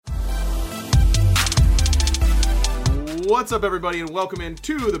What's up, everybody, and welcome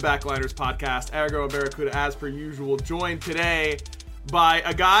into the Backliners podcast. Argo and Barracuda, as per usual, joined today by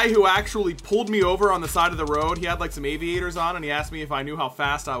a guy who actually pulled me over on the side of the road. He had like some aviators on, and he asked me if I knew how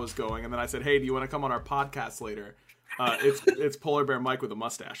fast I was going. And then I said, "Hey, do you want to come on our podcast later?" It's Polar Bear Mike with a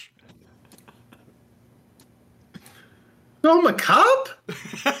mustache. So I'm a cop?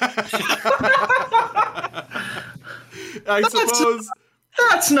 I suppose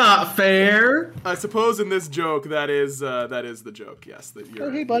that's not fair. I suppose in this joke that is the joke. Yes, that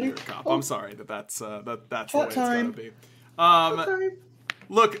you're, hey, buddy. You're a cop. I'm sorry that's the way it's time. gotta be.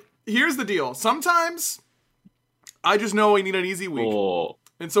 Look, here's the deal. Sometimes I just know we need an easy week. Oh.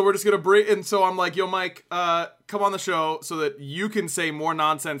 And so we're just going to and so I'm like, yo, Mike, come on the show so that you can say more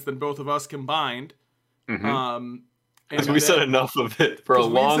nonsense than both of us combined. Mm-hmm. And we said enough of it for a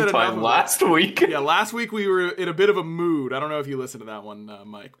long time last week. Yeah, last week we were in a bit of a mood. I don't know if you listened to that one,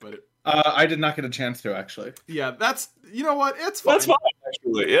 Mike, but I did not get a chance to, actually. Yeah, you know what? It's fine. That's fine,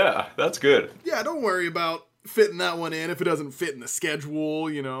 actually. Yeah, that's good. Yeah, don't worry about fitting that one in if it doesn't fit in the schedule,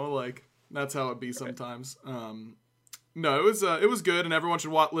 like that's how it be sometimes. No, it was good, and everyone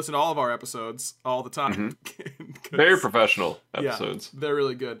should listen to all of our episodes all the time. Mm-hmm. Very professional episodes. Yeah, they're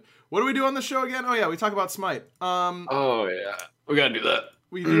really good. What do we do on the show again? Oh yeah, we talk about Smite. Oh yeah, we gotta do that.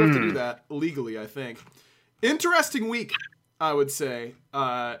 We do have to do that legally, I think. Interesting week, I would say.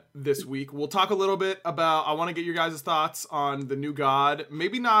 This week we'll talk a little bit about. I want to get your guys' thoughts on the new God.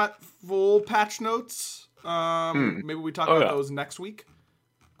 Maybe not full patch notes. Maybe we talk about those next week.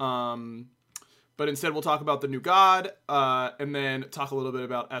 But instead we'll talk about the new God, and then talk a little bit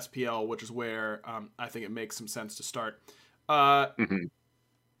about SPL, which is where I think it makes some sense to start.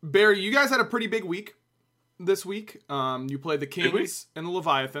 Barry, you guys had a pretty big week this week. You played the Kings and the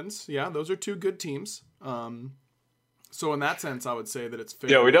Leviathans. Yeah, those are two good teams. So in that sense, I would say that it's fair.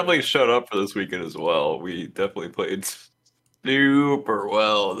 Yeah, we definitely showed up for this weekend as well. We definitely played super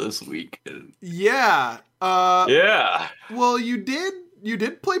well this weekend. Yeah. Yeah. Well, you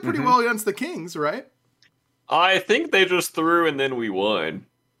did play pretty well against the Kings, right? I think they just threw and then we won.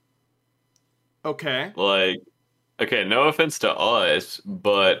 Okay. Okay, no offense to us,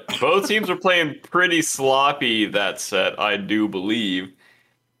 but both teams were playing pretty sloppy that set, I do believe.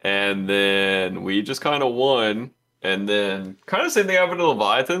 And then we just kind of won. And then kind of same thing happened to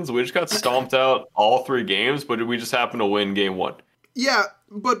Leviathans. We just got stomped out all 3 games, but we just happened to win game 1. Yeah,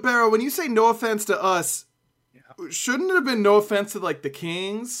 but Barrow, when you say no offense to us, shouldn't it have been no offense to like the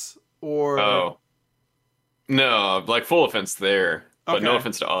Kings or? Oh, no, full offense there, but no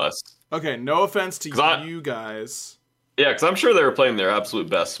offense to us. Okay, no offense to you guys. Yeah, because I'm sure they were playing their absolute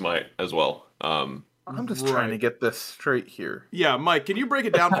best Smite as well. I'm just trying to get this straight here. Yeah, Mike, can you break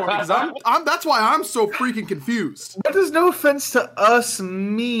it down for me? Because that's why I'm so freaking confused. What does no offense to us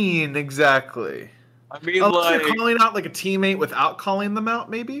mean exactly? I mean, unless you're calling out like a teammate without calling them out,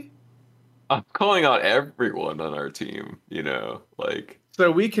 maybe? I'm calling out everyone on our team, So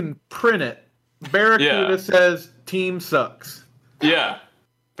we can print it. Barracuda says team sucks. Yeah,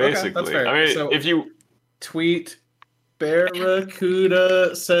 basically. Okay, that's fair. I mean, so if you tweet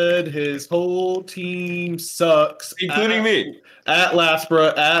Barracuda said his whole team sucks. Including me. At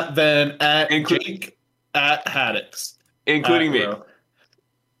Laspera, at Ven, at Jake, at Haddix. Including me.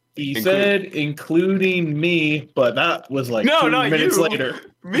 He said including me, but that was like 2 minutes later.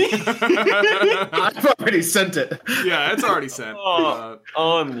 Me? I've already sent it. Yeah, it's already sent.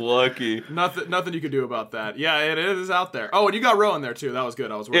 Unlucky. Nothing you can do about that. Yeah, it is out there. Oh, and you got Roe in there too. That was good.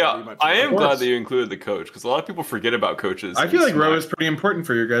 I was worried you might I am glad that you included the coach because a lot of people forget about coaches. I feel like Roe is pretty important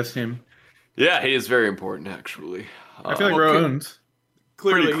for your guys' team. Yeah, he is very important actually. I feel like Roe owns.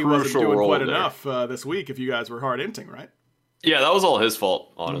 Clearly, he wasn't doing quite enough this week. If you guys were hard inting, right? Yeah, that was all his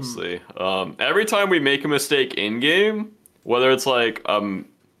fault, honestly. Every time we make a mistake in game, whether it's like a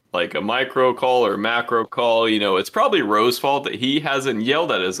micro call or macro call, it's probably Roe's fault that he hasn't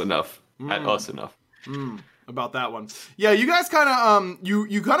yelled at us enough, about that one. Yeah, you guys kind of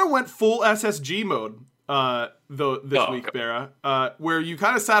you kind of went full SSG mode this week, Barra, where you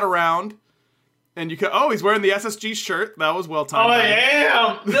kind of sat around and he's wearing the SSG shirt. That was well timed. Oh, I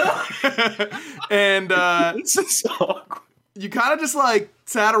am. And this is so awkward. You kind of just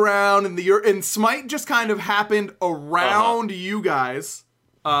sat around and Smite just kind of happened around you guys.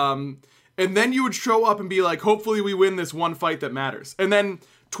 And then you would show up and be like, hopefully we win this one fight that matters. And then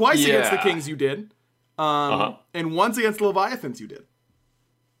twice against the Kings you did. And once against the Leviathans you did.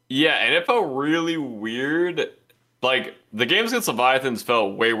 Yeah, and it felt really weird. The games against Leviathans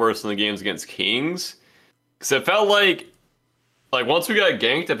felt way worse than the games against Kings. Because it felt like once we got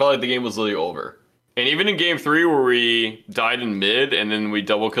ganked, it felt like the game was literally over. And even in game 3 where we died in mid and then we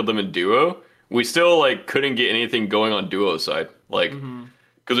double killed them in duo, we still like couldn't get anything going on duo side, like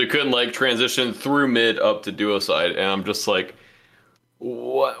because we couldn't like transition through mid up to duo side, and I'm just like,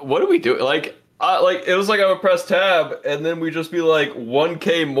 what do we do? Like it was like I would press tab, and then we just be like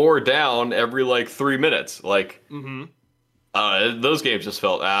 1K more down every like 3 minutes, like. Those games just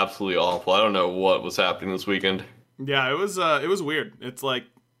felt absolutely awful. I don't know what was happening this weekend. Yeah, it was weird. It's like,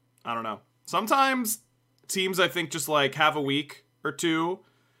 I don't know. Sometimes teams, I think, just like have a week or two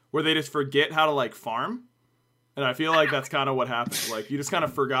where they just forget how to like farm, and I feel like that's kind of what happened. Like you just kind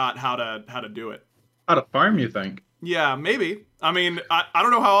of forgot how to do it. How to farm, you think? Yeah, maybe. I mean, I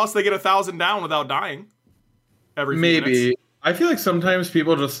don't know how else they get 1,000 down without dying. Every few minutes. I feel like sometimes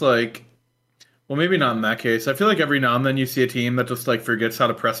people just like. Well, maybe not in that case. I feel like every now and then you see a team that just like forgets how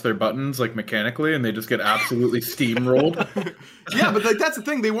to press their buttons like mechanically, and they just get absolutely steamrolled. Yeah, but like that's the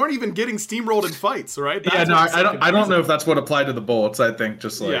thing; they weren't even getting steamrolled in fights, right? That's I don't know if that's what applied to the Bolts. I think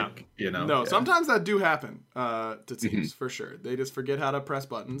just like No, sometimes that do happen to teams for sure. They just forget how to press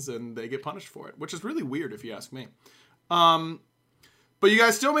buttons and they get punished for it, which is really weird if you ask me. But you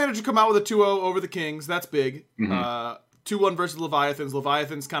guys still managed to come out with a 2-0 over the Kings. That's big. 2-1 versus Leviathans.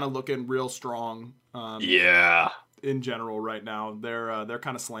 Leviathans kind of looking real strong. In general right now, they're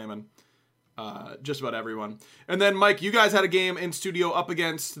kind of slamming just about everyone. And then Mike, you guys had a game in studio up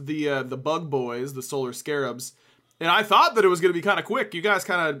against the Bug Boys, the Solar Scarabs, and I thought that it was going to be kind of quick. You guys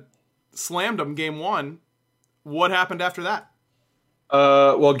kind of slammed them game 1. What happened after that?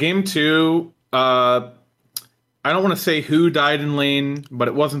 Well, game 2. I don't want to say who died in lane, but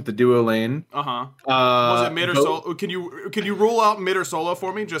it wasn't the duo lane. Was it mid or solo? Can you rule out mid or solo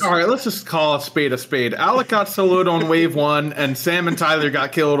for me? All right, let's just call a spade a spade. Alec got soloed on wave 1, and Sam and Tyler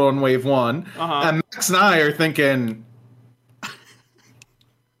got killed on wave 1. And Max and I are thinking,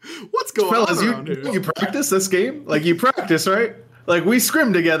 what's going on around here? You practice this game? Like, you practice, right? Like, we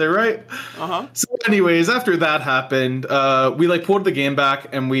scrim together, right? So anyways, after that happened, we like pulled the game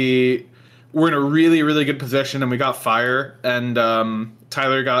back, and we're in a really, really good position, and we got fire, and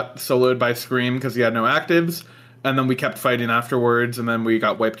Tyler got soloed by Scream because he had no actives, and then we kept fighting afterwards, and then we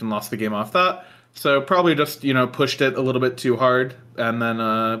got wiped and lost the game off that. So probably just, pushed it a little bit too hard, and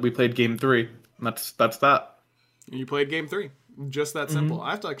then we played game 3. And that's that. You played game 3. Just that simple.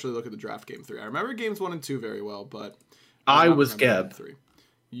 I have to actually look at the draft game 3. I remember games 1 and 2 very well, but I was Geb. 3.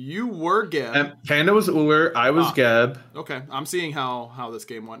 You were Geb. And Panda was Uller. I was Geb. Okay, I'm seeing how this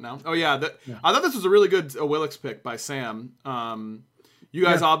game went now. Oh yeah, I thought this was a really good Willix pick by Sam. You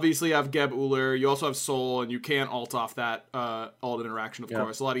guys obviously have Geb Uller. You also have Soul, and you can ult off that ult interaction, of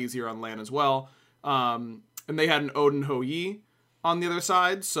course. A lot easier on LAN as well. And they had an Odin Ho Yi on the other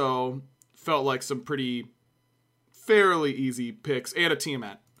side, so felt like some fairly easy picks and a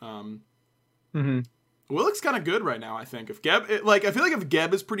Tiamat. Willix kind of good right now, I think. If Geb, I feel like if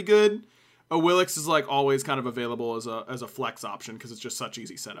Geb is pretty good, a Willix is like always kind of available as a flex option because it's just such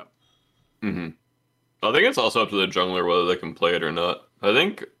easy setup. I think it's also up to the jungler whether they can play it or not. I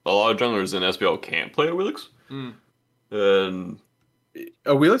think a lot of junglers in SPL can't play a Willix. And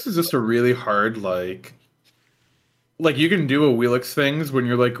a Willix is just a really hard like you can do a Willix things when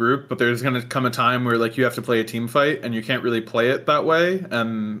you're like grouped, but there's gonna come a time where like you have to play a team fight and you can't really play it that way,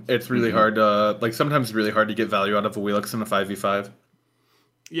 and it's really hard sometimes it's really hard to get value out of a Willix in a 5v5.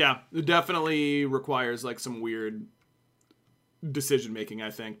 Yeah, it definitely requires like some weird decision making,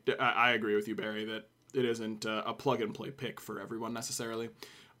 I think. I agree with you, Barry, that it isn't a plug and play pick for everyone necessarily.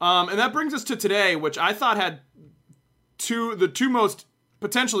 And that brings us to today, which I thought had the two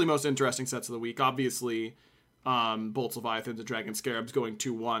potentially most interesting sets of the week. Obviously, Bolts, Leviathans, and Dragon Scarabs going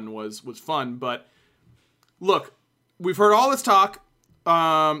 2-1 was fun, but look, we've heard all this talk.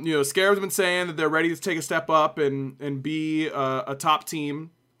 Scarabs have been saying that they're ready to take a step up and be a top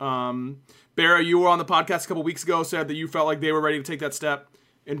team. Barra, you were on the podcast a couple weeks ago, said that you felt like they were ready to take that step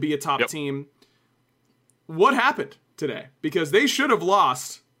and be a top team. What happened today? Because they should have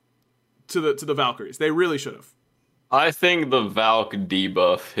lost to the Valkyries. They really should have. I think the Valk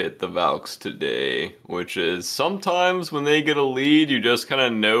debuff hit the Valks today, which is sometimes when they get a lead, you just kind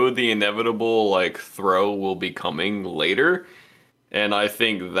of know the inevitable throw will be coming later. And I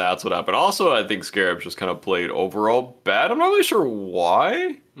think that's what happened. Also, I think Scarabs just kind of played overall bad. I'm not really sure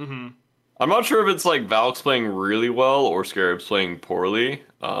why. I'm not sure if it's Valks playing really well or Scarabs playing poorly.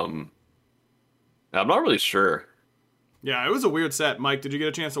 I'm not really sure. Yeah, it was a weird set. Mike, did you get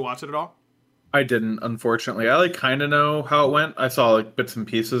a chance to watch it at all? I didn't, unfortunately. I kind of know how it went. I saw bits and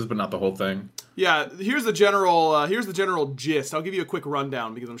pieces, but not the whole thing. Yeah, here's the general gist. I'll give you a quick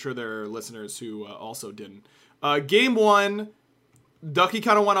rundown because I'm sure there are listeners who also didn't. Game 1, Ducky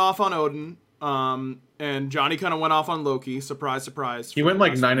kind of went off on Odin. And Johnny kind of went off on Loki. Surprise, surprise. He went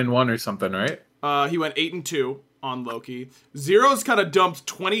like 9-1 or something, right? He went 8-2 on Loki. Zero's kind of dumped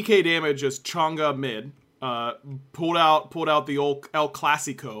 20k damage as Chang'e mid. Pulled out the old El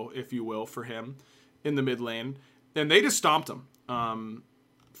Clasico, if you will, for him in the mid lane, and they just stomped him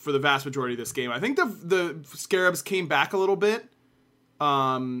for the vast majority of this game. I think the Scarabs came back a little bit,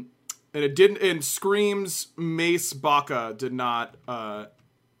 and it didn't. And Scream's Mace Baka did not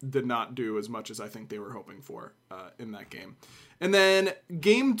do as much as I think they were hoping for in that game. And then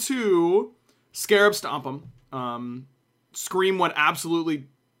game 2, Scarab stomp him. Scream went absolutely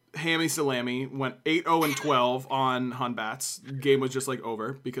hammy salami, went 8-0-12 on Hunbats. Game was just like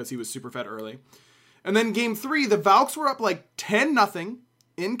over because he was super fed early. And then game 3, the Valks were up like 10-0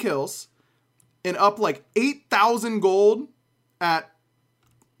 in kills and up like 8,000 gold at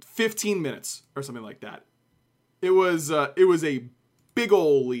 15 minutes or something like that. It was a big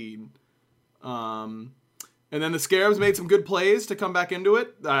ol' lead. And then the Scarabs made some good plays to come back into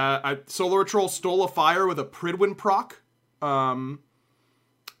it. Solar Troll stole a fire with a Pridwin proc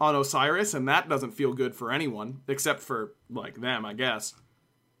on Osiris, and that doesn't feel good for anyone except for like them, I guess.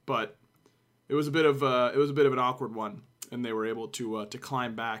 But it was a bit of an awkward one, and they were able to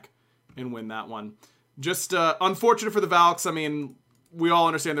climb back and win that one. Just unfortunate for the Valks. I mean, we all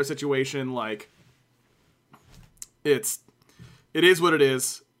understand their situation. Like, it is what it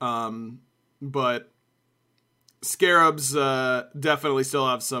is. But Scarabs definitely still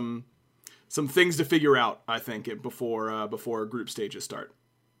have some things to figure out, I think, before group stages start.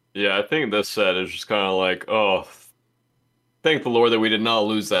 Yeah, I think this set is just kind of like, oh, thank the Lord that we did not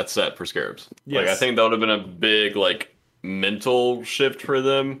lose that set for Scarabs. Yes. Like, I think that would have been a big, like, mental shift for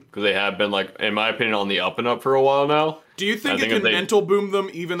them, because they have been, like, in my opinion, on the up and up for a while now. Do you think it can mental boom them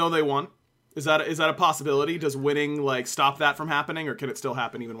even though they won? Is that a possibility? Does winning, like, stop that from happening, or can it still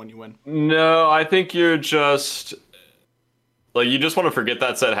happen even when you win? No, I think you're just... like, you just want to forget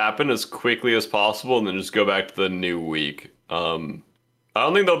that set happened as quickly as possible and then just go back to the new week. I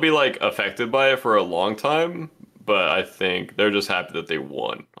don't think they'll be, like, affected by it for a long time, but I think they're just happy that they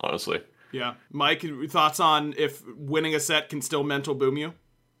won, honestly. Yeah. Mike, thoughts on if winning a set can still mental boom you?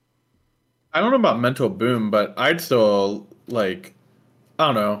 I don't know about mental boom, but I'd still, like, I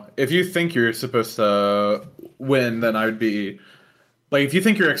don't know. If you think you're supposed to win, then I would be... like, if you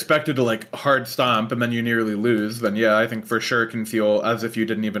think you're expected to, like, hard stomp and then you nearly lose, then yeah, I think for sure it can feel as if you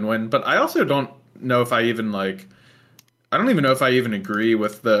didn't even win. But I also don't know if I even, like... I don't even know if I even agree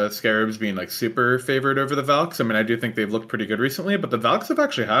with the Scarabs being, like, super favored over the Valks. I mean, I do think they've looked pretty good recently, but the Valks have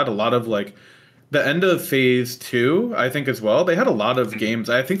actually had a lot of, like... the end of phase 2, I think, as well, they had a lot of games.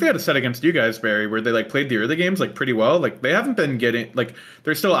 I think they had a set against you guys, Barry, where they, like, played the early games, like, pretty well. Like, they haven't been getting... like,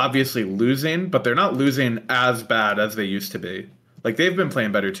 they're still obviously losing, but they're not losing as bad as they used to be. Like, they've been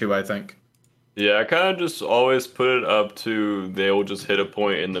playing better, too, I think. Yeah, I kind of just always put it up to they will just hit a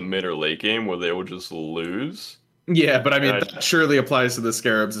point in the mid or late game where they will just lose. Yeah, but I mean, that surely applies to the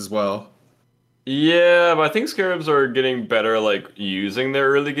Scarabs as well. Yeah, but I think Scarabs are getting better, like, using their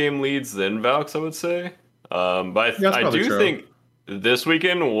early game leads than Valks, I would say. But I do think this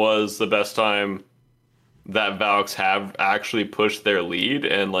weekend was the best time that Valks have actually pushed their lead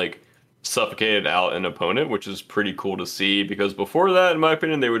and, like, suffocated out an opponent, which is pretty cool to see, because before that, in my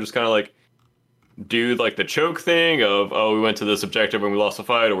opinion, they would just kind of, like, do, like, the choke thing of, oh, we went to this objective and we lost the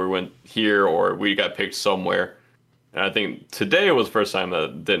fight, or we went here, or we got picked somewhere. And I think today was the first time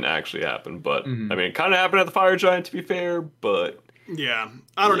that didn't actually happen. But, I mean, it kind of happened at the Fire Giant, to be fair, but... yeah,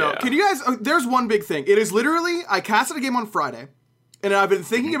 I don't know. Can you guys... there's one big thing. It is literally... I casted a game on Friday, and I've been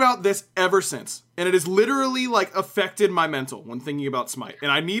thinking about this ever since. And it has literally, like, affected my mental when thinking about Smite.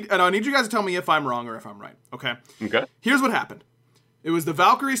 And I need you guys to tell me if I'm wrong or if I'm right, okay? Okay. Here's what happened. It was the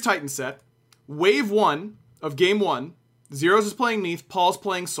Valkyries Titan set. Wave 1 of game 1. Zeros is playing Neath. Paul's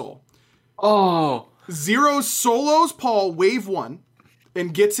playing Soul. Oh... Zero solos Paul wave 1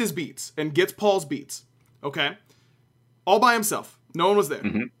 and gets his beats and gets Paul's beats. Okay? All by himself. No one was there.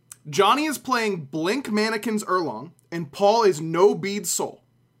 Mm-hmm. Johnny is playing Blink Mannequins Erlong and Paul is no bead Soul.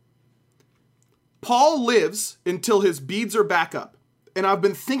 Paul lives until his beads are back up. And I've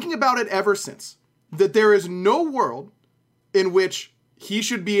been thinking about it ever since. That there is no world in which he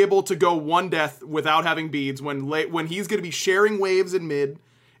should be able to go one death without having beads when he's going to be sharing waves in mid.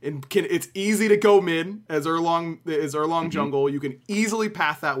 And it's easy to go mid as Erlong jungle. You can easily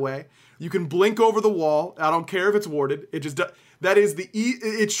path that way. You can blink over the wall. I don't care if it's warded. It just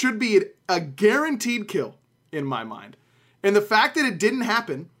it should be a guaranteed kill in my mind. And the fact that it didn't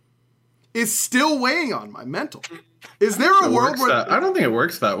happen is still weighing on my mental. Is there a world where I don't think it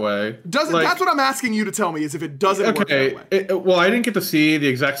works that way. Doesn't that's what I'm asking you to tell me is if it doesn't work that way. Well, I didn't get to see the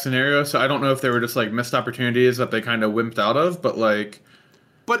exact scenario, so I don't know if they were just like missed opportunities that they kind of wimped out of. But like,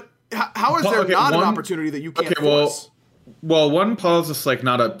 how is there not an opportunity that you can't force? Well, one Paul's just like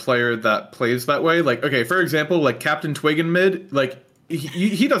not a player that plays that way. Like, okay, for example, like Captain Twig in mid, like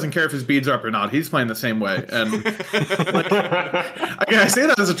he doesn't care if his beads are up or not. He's playing the same way. And like, I say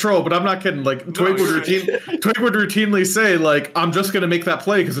that as a troll, but I'm not kidding. Like Twig would routinely say, like, I'm just gonna make that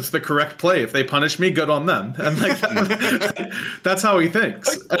play because it's the correct play. If they punish me, good on them. And like that's how he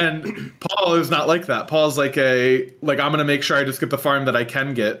thinks. And Paul is not like that. Paul's like I'm gonna make sure I just get the farm that I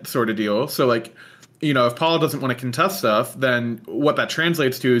can get sort of deal. So like, you know, if Paul doesn't want to contest stuff, then what that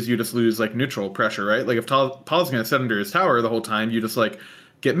translates to is you just lose like neutral pressure, right? Like if Paul's going to sit under his tower the whole time, you just like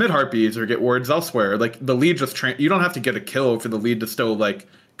get mid harpies or get wards elsewhere. Like the lead just you don't have to get a kill for the lead to still like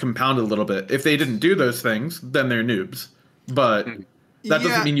compound a little bit. If they didn't do those things, then they're noobs. But that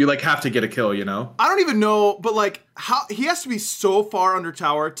doesn't mean you like have to get a kill, you know? I don't even know, but like how he has to be so far under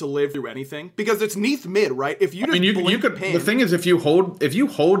tower to live through anything because it's Neath mid, right? If you just you could the thing is if you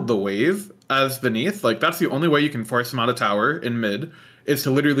hold the wave as the Neath, like that's the only way you can force him out of tower in mid is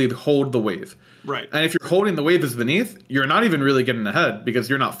to literally hold the wave. Right. And if you're holding the wave as the Neath, you're not even really getting ahead because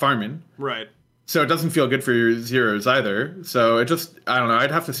you're not farming. Right. So it doesn't feel good for your zeros either. So it just I don't know, I'd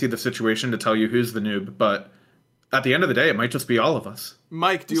have to see the situation to tell you who's the noob, but at the end of the day, it might just be all of us.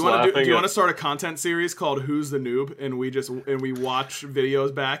 Mike, do you want to start a content series called "Who's the Noob" and we watch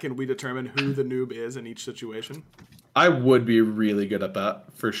videos back and we determine who the noob is in each situation? I would be really good at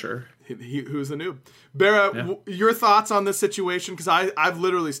that for sure. Who's the noob? Bera, your thoughts on this situation? Because I've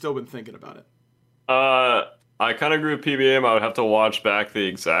literally still been thinking about it. I kind of agree with PBM. I would have to watch back the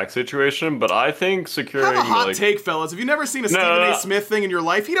exact situation, but I think securing have a hot take, fellas. Have you never seen a Stephen A. Smith thing in your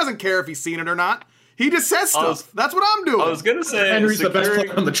life? He doesn't care if he's seen it or not. He just says stuff. That's what I'm doing. I was gonna say Henry's the best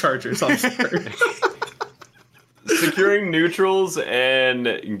player on the Chargers. I'm sorry. Securing neutrals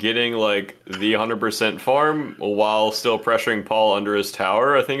and getting like the 100% farm while still pressuring Paul under his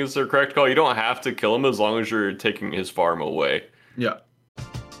tower, I think is the correct call. You don't have to kill him as long as you're taking his farm away. Yeah.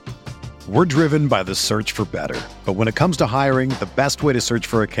 We're driven by the search for better, but when it comes to hiring, the best way to search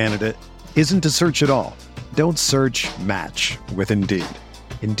for a candidate isn't to search at all. Don't search, match with Indeed.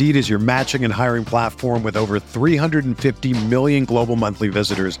 Indeed is your matching and hiring platform with over 350 million global monthly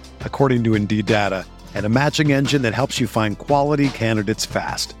visitors, according to Indeed data, and a matching engine that helps you find quality candidates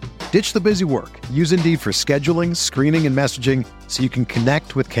fast. Ditch the busy work. Use Indeed for scheduling, screening, and messaging so you can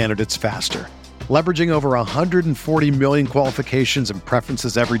connect with candidates faster. Leveraging over 140 million qualifications and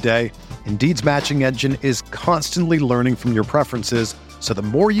preferences every day, Indeed's matching engine is constantly learning from your preferences, so the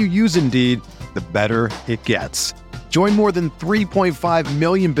more you use Indeed, the better it gets. Join more than 3.5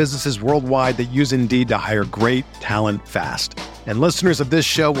 million businesses worldwide that use Indeed to hire great talent fast. And listeners of this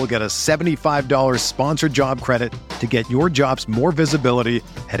show will get a $75 sponsored job credit to get your jobs more visibility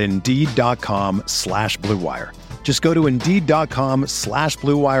at Indeed.com/Blue Wire. Just go to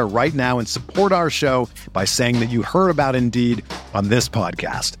Indeed.com/Blue Wire right now and support our show by saying that you heard about Indeed on this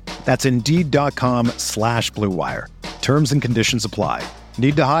podcast. That's Indeed.com/Blue Wire. Terms and conditions apply.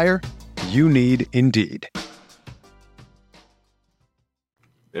 Need to hire? You need Indeed.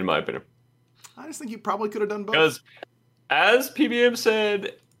 In my opinion. I just think you probably could have done both. Because, as PBM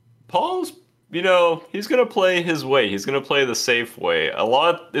said, Paul's, he's going to play his way. He's going to play the safe way.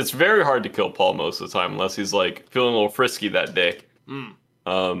 It's very hard to kill Paul most of the time, unless he's, like, feeling a little frisky that day.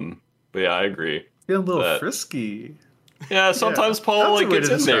 But yeah, I agree. Feeling a little frisky. Yeah, sometimes Paul gets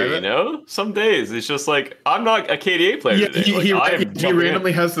in there, Some days it's just like, I'm not a KDA player today. He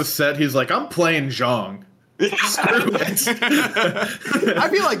randomly has the set. He's like, I'm playing Zhong. Screw it. I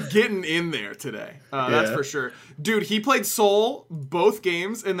feel like getting in there today. That's for sure. Dude, he played Soul both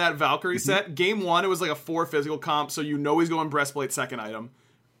games in that Valkyrie set. Game 1, it was like a 4 physical comp, so he's going breastplate second item.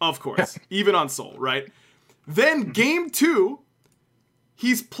 Of course. Even on Soul, right? Then game 2,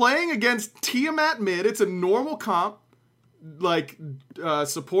 he's playing against Tiamat mid. It's a normal comp. Like,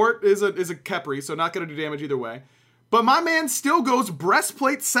 support is a Khepri, so not going to do damage either way. But my man still goes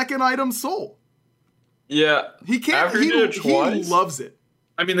breastplate second item Soul. Yeah, he can't. He loves it.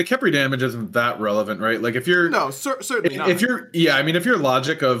 I mean, the Khepri damage isn't that relevant, right? Like, if you're certainly not. If your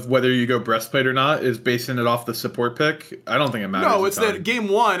logic of whether you go breastplate or not is basing it off the support pick, I don't think it matters. No, it's that game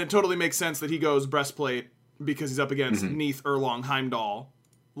 1. It totally makes sense that he goes breastplate because he's up against Neath, Erlong, Heimdall.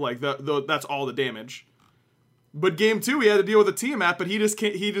 Like that's all the damage. But game 2, he had to deal with a Tiamat, but he just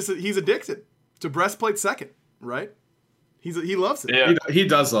can't. He's addicted to breastplate second, right? He loves it. Yeah, he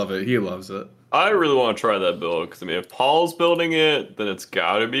does love it. He loves it. I really want to try that build because I mean, if Paul's building it, then it's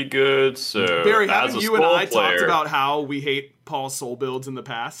got to be good. So Barry, as haven't a you and I player, talked about how we hate Paul's soul builds in the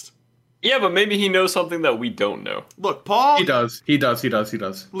past? Yeah, but maybe he knows something that we don't know. Look, Paul. He does.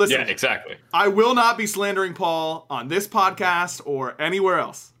 Listen, Yeah, exactly. I will not be slandering Paul on this podcast or anywhere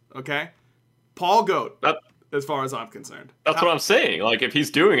else. Okay, Paul Goat. As far as I'm concerned, That's what I'm saying. Like, if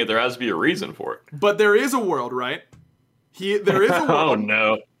he's doing it, there has to be a reason for it. but there is a world, right? There is a world. Oh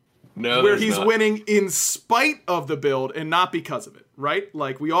no, no, where there's he's not. winning in spite of the build and not because of it, right?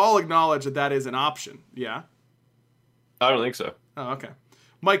 Like, we all acknowledge that that is an option. Yeah? I don't think so. Oh, okay.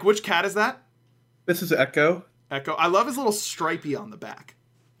 Mike, which cat is that? This is Echo. Echo. I love his little stripey on the back.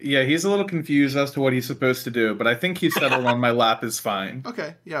 Yeah, he's a little confused as to what he's supposed to do, but I think he's settled on my lap is fine.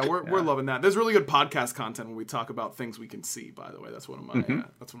 Okay, yeah, we're loving that. There's really good podcast content when we talk about things we can see. By the way, that's one of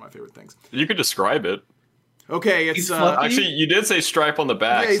my favorite things. You could describe it. Okay, it's He's fluffy. Actually, you did say stripe on the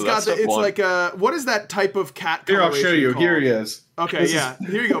back. yeah, he's so got that's the. step It's one. like what is that type of cat? Here, I'll show coloration you. called? Here he is. Okay, This yeah. is-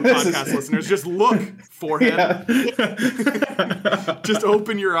 Here you go, this podcast is- listeners. Just look, forehead. Yeah. Just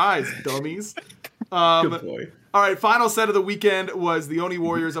open your eyes, dummies. Good boy. All right, final set of the weekend was the Oni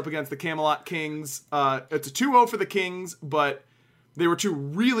Warriors up against the Camelot Kings. It's a 2-0 for the Kings, but they were two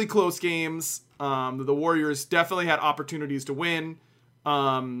really close games. The Warriors definitely had opportunities to win.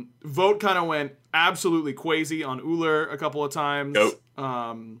 Vote kind of went absolutely crazy on Uller a couple of times. Nope.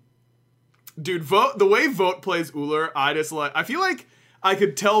 Dude, the way Vote plays Uller, I feel like I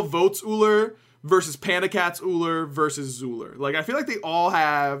could tell Vote's Uller versus Panda Cat's Uller versus Zuler. Like, I feel like they all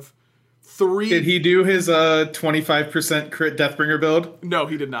have three. Did he do his 25% crit Deathbringer build? No,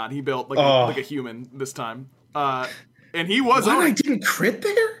 he did not. He built like a human this time. And he was What? on I it. didn't crit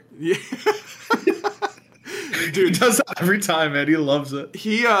there? Yeah. He Dude, does that every time, man. He loves it.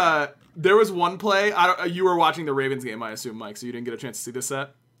 he there was one play. You were watching the Ravens game, I assume, Mike, so you didn't get a chance to see this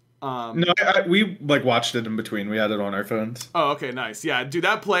set. No, we like watched it in between. We had it on our phones. Oh, okay, nice. Yeah, dude,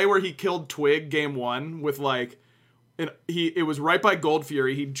 that play where he killed Twig game 1 with like it was right by Gold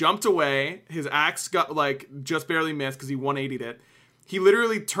Fury. He jumped away. His axe got like just barely missed because he 180'd it. He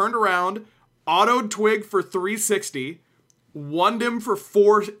literally turned around, autoed Twig for 360, wonned him for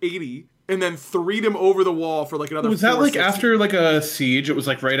 480, and then 3'd him over the wall for like another. Was that like 460. after like a siege? It was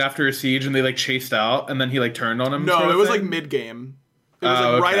like right after a siege, and they like chased out, and then he like turned on him. No, sort of it was like thing? mid game. It was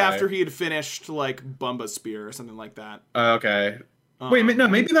like right okay. after he had finished like Bumba's spear or something like that. Okay. Wait, no,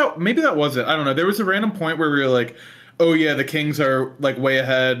 maybe that was it. I don't know. There was a random point where we were like, "Oh yeah, the Kings are like way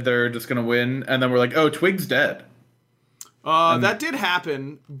ahead. They're just gonna win," and then we're like, "Oh, Twig's dead." That did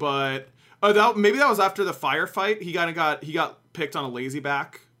happen, but maybe that was after the firefight. He got picked on a lazy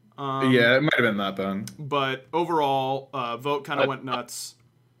back. Yeah, it might have been that then. But overall, Vote kind of went nuts.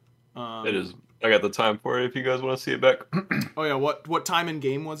 It is. I got the time for it if you guys want to see it back. Oh yeah, what time in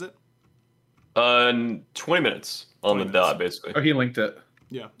game was it? 20 minutes on 20 the minutes. dot, basically. Oh, he linked it.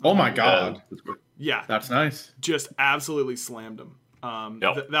 Yeah. Oh my god, Yeah. that's nice. Just absolutely slammed him.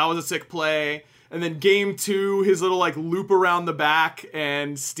 Yep. That was a sick play. And then game 2, his little like loop around the back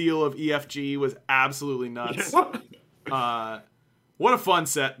and steal of EFG was absolutely nuts. What a fun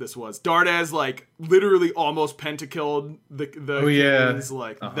set this was. Dardes like literally almost pentakilled the yeah. Kings.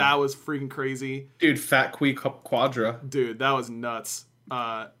 Like that was freaking crazy. Dude, Fat Quee Quadra. Dude, that was nuts.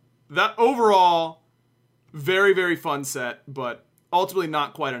 That overall, very, very fun set, but ultimately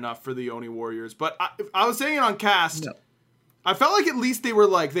not quite enough for the Oni Warriors. But I was saying it on cast. No. I felt like at least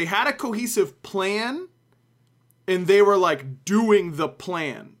they had a cohesive plan, and they were like doing the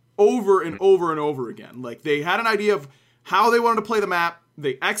plan over and over and over again. Like they had an idea of how they wanted to play the map.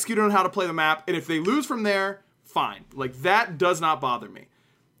 They executed on how to play the map, and if they lose from there, fine. Like that does not bother me.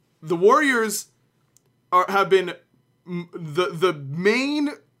 The Warriors have been the main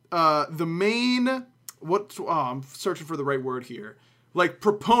I'm searching for the right word here. Like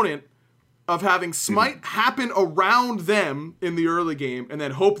proponent of having Smite happen around them in the early game and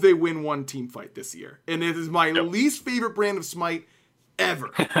then hope they win one team fight this year. And it is my least favorite brand of Smite ever.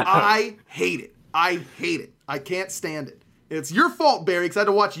 I hate it. I can't stand it. It's your fault, Barry, because I had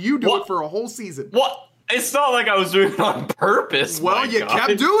to watch you do it for a whole season. What? It's not like I was doing it on purpose. Well, my you God.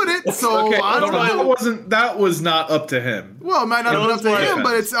 kept doing it, so Okay, I don't know. that was not up to him. Well, it might not have been up to my him,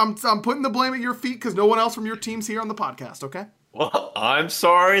 but offense. I'm putting the blame at your feet because no one else from your team's here on the podcast, okay? Well, I'm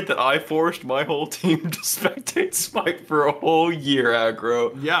sorry that I forced my whole team to spectate Smite for a whole year,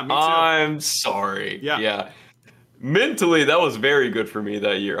 aggro. Yeah, me too. I'm sorry. Yeah. Mentally, that was very good for me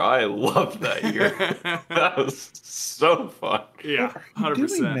that year. I loved that year. That was so fun. Yeah, What are you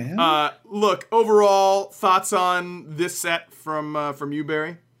 100%. doing, man? Look, overall thoughts on this set from you,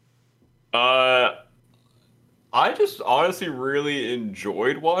 Barry? I just honestly really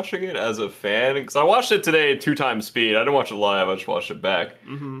enjoyed watching it as a fan because I watched it today at 2x speed. I didn't watch it live. I just watched it back.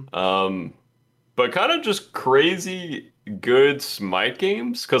 But kind of just crazy good Smite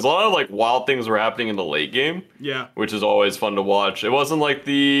games because a lot of like wild things were happening in the late game. Yeah, which is always fun to watch. It wasn't like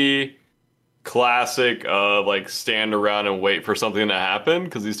the classic like stand around and wait for something to happen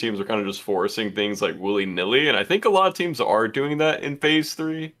because these teams are kind of just forcing things like willy-nilly, and I think a lot of teams are doing that in phase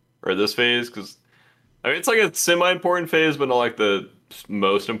 3 or this phase because I mean it's like a semi-important phase but not like the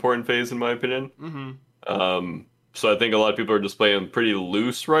most important phase in my opinion. So I think a lot of people are just playing pretty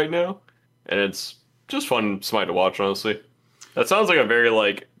loose right now, and it's just fun Smite to watch, honestly. That sounds like a very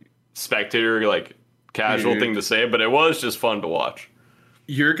like spectator like casual thing to say, but it was just fun to watch.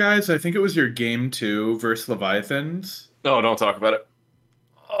 Your guys, I think it was your game 2 versus Leviathans. No, don't talk about it.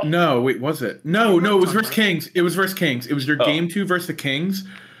 No, wait, was it? No, it was versus Kings. It was versus Kings. It was your game 2 versus the Kings.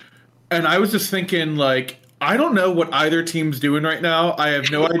 And I was just thinking, like, I don't know what either team's doing right now. I have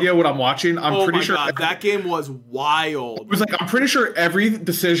no idea what I'm watching. I'm pretty sure that game was wild. It was like I'm pretty sure every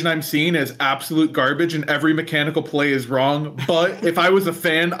decision I'm seeing is absolute garbage and every mechanical play is wrong. But if I was a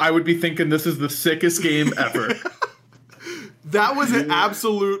fan, I would be thinking this is the sickest game ever. That was an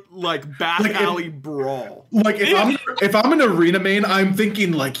absolute like back alley brawl. Like if I'm an arena main, I'm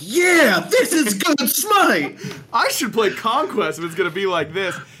thinking like, yeah, this is good Smite. I should play Conquest if it's gonna be like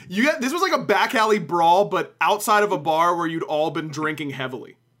this. This was like a back alley brawl, but outside of a bar where you'd all been drinking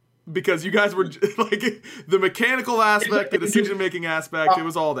heavily, because you guys were like the mechanical aspect, the decision making aspect, it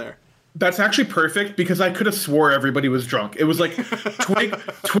was all there. That's actually perfect because I could have swore everybody was drunk. It was like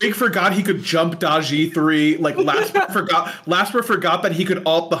Twig forgot he could jump dodge E3. Like Lasper forgot that he could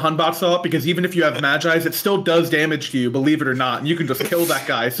ult the Hunbots up because even if you have Magi's, it still does damage to you, believe it or not, and you can just kill that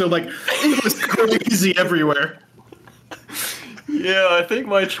guy. So like it was crazy everywhere. Yeah, I think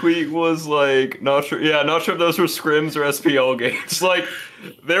my tweet was like, not sure if those were scrims or SPL games. Like,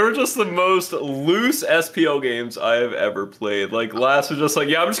 they were just the most loose SPL games I have ever played. Like, Last was just like,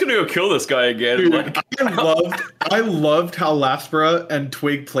 yeah, I'm just gonna go kill this guy again. Dude, like, I loved how Laspera and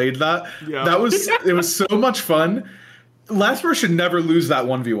Twig played that. Yeah. It was so much fun. Laspera should never lose that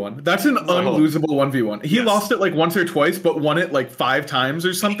 1v1. That's an unlosable 1v1. He lost it like once or twice, but won it like 5 times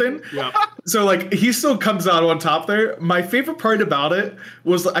or something. Yeah. So like he still comes out on top there. My favorite part about it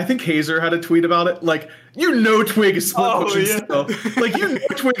was I think Hazer had a tweet about it. Like, Twig is split pushing still. Like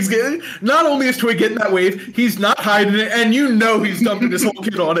Twig's getting. Not only is Twig getting that wave, he's not hiding it, and he's dumping his whole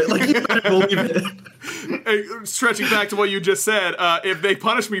kit on it. Like, you better believe it. Hey, stretching back to what you just said, if they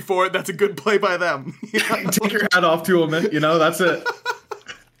punish me for it, that's a good play by them. Take your hat off to him, that's it.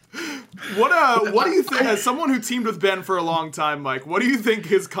 What do you think, as someone who teamed with Ben for a long time, Mike, what do you think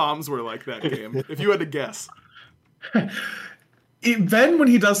his comms were like that game, if you had to guess? Ben, when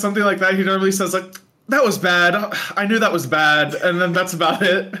he does something like that, he normally says like, that was bad. I knew that was bad. And then that's about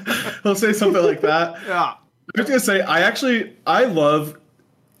it. He'll say something like that. Yeah. I was going to say, I love,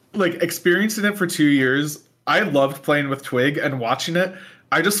 like, experiencing it for 2 years. I loved playing with Twig and watching it.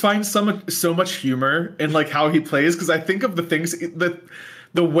 I just find so much humor in, like, how he plays. Because I think of the things,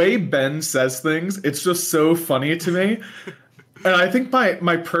 the way Ben says things, it's just so funny to me. And I think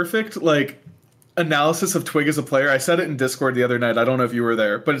my perfect, like, analysis of Twig as a player, I said it in Discord the other night. I don't know if you were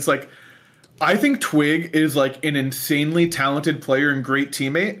there. But it's like, I think Twig is like an insanely talented player and great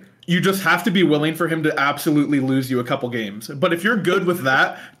teammate. You just have to be willing for him to absolutely lose you a couple games. But if you're good with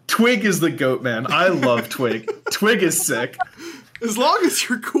that, Twig is the GOAT, man. I love Twig. Twig is sick. As long as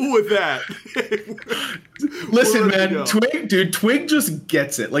you're cool with that. Listen, man, Twig just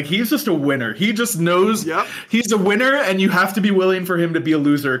gets it. Like, he's just a winner. He just knows he's a winner, and you have to be willing for him to be a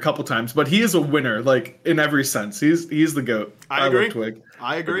loser a couple times. But he is a winner, like, in every sense. He's the GOAT. I agree. love Twig.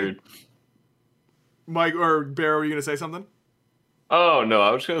 I agree. Agreed. Mike or Bear, were you going to say something? Oh, no,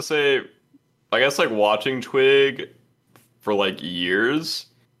 I was going to say, I guess, like, watching Twig for, like, years,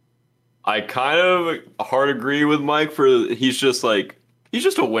 I kind of hard agree with Mike he's just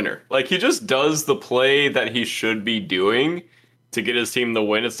a winner. Like, he just does the play that he should be doing to get his team the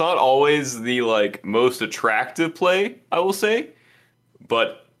win. It's not always the, like, most attractive play, I will say,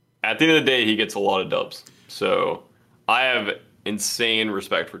 but at the end of the day, he gets a lot of dubs. So, I have insane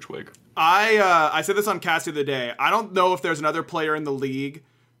respect for Twig. I said this on Cast the other day. I don't know if there's another player in the league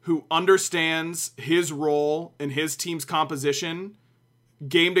who understands his role in his team's composition,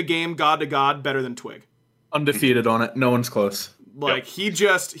 game to game, god to god, better than Twig. Undefeated on it. No one's close. Like, he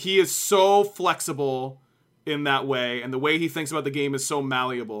is so flexible in that way, and the way he thinks about the game is so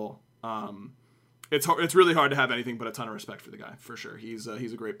malleable. It's really hard to have anything but a ton of respect for the guy, for sure. He's a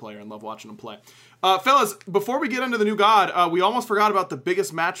great player and love watching him play. Fellas, before we get into the new god, we almost forgot about the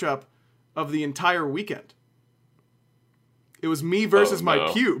biggest matchup of the entire weekend. It was me versus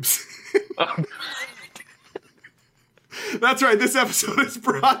my pubes. That's right. This episode is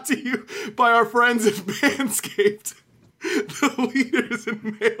brought to you by our friends at Manscaped, the leaders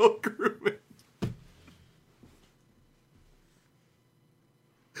in male grooming.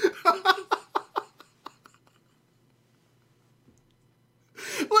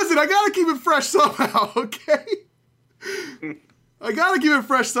 Listen, I gotta keep it fresh somehow, okay? I gotta keep it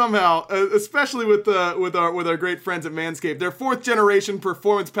fresh somehow, especially with our great friends at Manscaped. Their 4th generation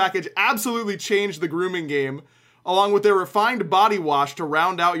performance package absolutely changed the grooming game, along with their refined body wash to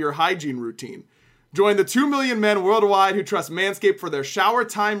round out your hygiene routine. Join the 2 million men worldwide who trust Manscaped for their shower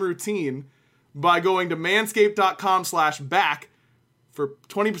time routine by going to manscaped.com/back for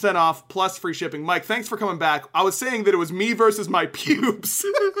 20% off plus free shipping. Mike, thanks for coming back. I was saying that it was me versus my pubes.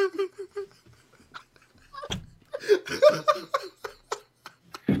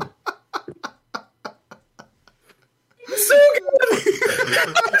 So good.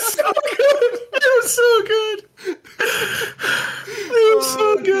 So good. It was so good. It was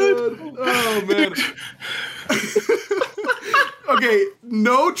so good. Oh, man. Okay,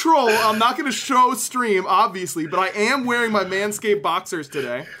 no troll. I'm not going to show stream, obviously, but I am wearing my Manscaped boxers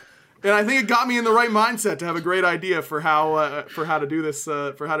today. And I think it got me in the right mindset to have a great idea for how to do this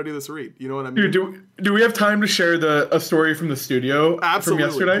read. You know what I mean? Dude, do we have time to share a story from the studio? Absolutely.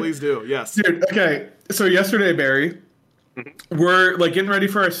 From yesterday? Please do. Yes. Dude, okay. So yesterday, Barry, we're like getting ready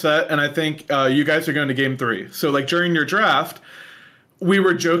for our set, and I think you guys are going to game 3. So like during your draft, we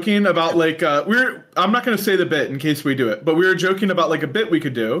were joking about like I'm not going to say the bit in case we do it, but we were joking about like a bit we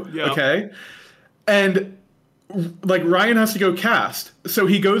could do. Yeah. Okay. And like Ryan has to go cast, so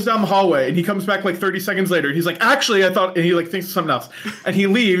he goes down the hallway and he comes back like 30 seconds later. He's like, actually, I thought, and he like thinks of something else, and he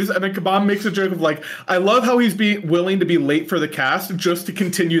leaves. And then Kabam makes a joke of like, I love how he's being willing to be late for the cast just to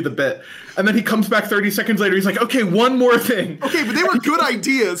continue the bit. And then he comes back 30 seconds later. He's like, okay, one more thing. Okay, but they were good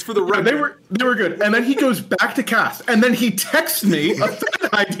ideas for the record. They were good. And then he goes back to cast, and then he texts me a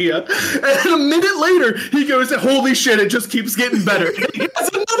third idea, and then a minute later he goes, holy shit, it just keeps getting better. He has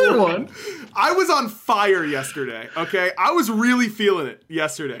another one. I was on fire yesterday, okay? I was really feeling it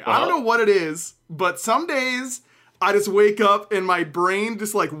yesterday. I don't know what it is, but some days I just wake up and my brain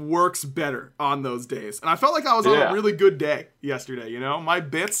just like works better on those days. And I felt like I was on a really good day yesterday, you know? My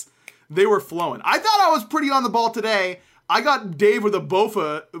bits, they were flowing. I thought I was pretty on the ball today. I got Dave with a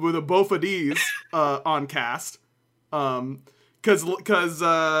Bofa D's on cast. Cause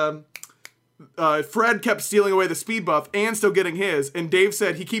Fred kept stealing away the speed buff and still getting his, and Dave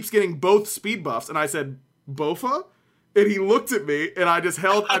said he keeps getting both speed buffs, and I said, Bofa? And he looked at me, and I just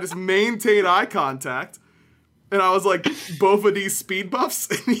maintained eye contact, and I was like, Bofa D's speed buffs?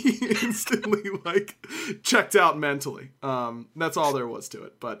 And he instantly, like, checked out mentally. That's all there was to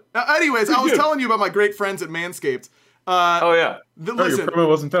it. But anyways, I was telling you about my great friends at Manscaped. Listen, your promo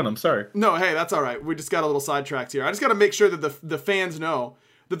wasn't done, I'm sorry. No, hey, that's all right. We just got a little sidetracked here. I just got to make sure that the fans know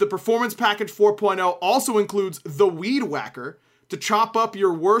that the Performance Package 4.0 also includes the Weed Whacker to chop up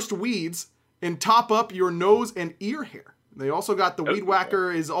your worst weeds and top up your nose and ear hair. They also got the Weed Whacker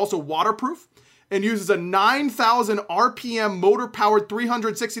is also waterproof and uses a 9,000 RPM motor-powered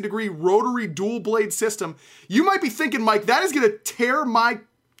 360-degree rotary dual-blade system. You might be thinking, Mike, that is going to tear my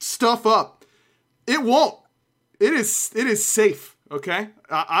stuff up. It won't. It is safe, okay?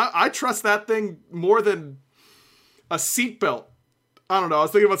 I trust that thing more than a seatbelt. I don't know. I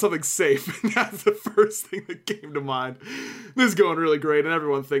was thinking about something safe, and that's the first thing that came to mind. This is going really great, and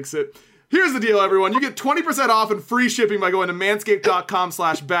everyone thinks it. Here's the deal, everyone. You get 20% off and free shipping by going to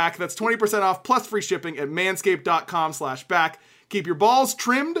manscaped.com/back. That's 20% off plus free shipping at manscaped.com/back. Keep your balls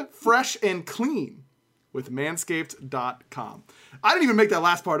trimmed, fresh, and clean with manscaped.com. I didn't even make that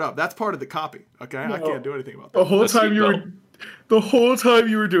last part up. That's part of the copy, okay? No. I can't do anything about that. The whole time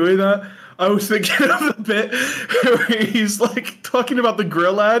you were doing that, I was thinking of the bit where he's like talking about the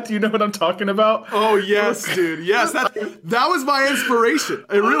grill ad. Do you know what I'm talking about? Oh yes, dude. Yes, that was my inspiration.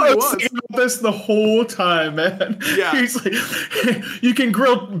 It really was. Thinking about this the whole time, man. Yeah. He's like, you can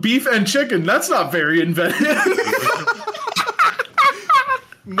grill beef and chicken. That's not very inventive.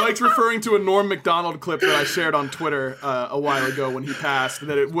 Mike's referring to a Norm Macdonald clip that I shared on Twitter a while ago when he passed.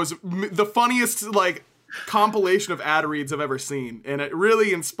 That it was the funniest compilation of ad reads I've ever seen, and it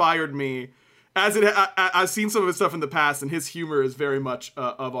really inspired me. I've seen some of his stuff in the past, and his humor is very much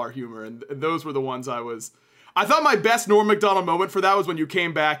of our humor, and those were the ones I thought my best Norm Macdonald moment for that was when you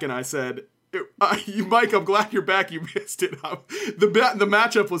came back and I said, Mike, I'm glad you're back. You missed it. The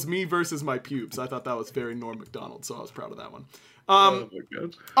matchup was me versus my pubes. I thought that was very Norm Macdonald, so I was proud of that one. Oh my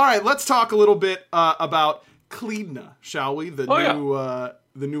God. All right, let's talk a little bit about Kleedna, shall we?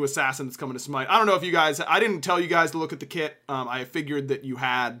 The new assassin that's coming to Smite. I don't know if you guys. I didn't tell you guys to look at the kit. I figured that you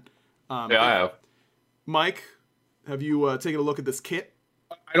had. I have. Mike, have you taken a look at this kit?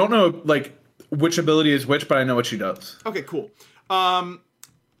 I don't know like which ability is which, but I know what she does. Okay, cool.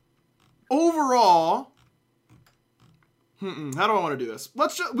 Overall, how do I want to do this?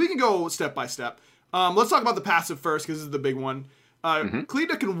 We can go step by step. Let's talk about the passive first because this is the big one.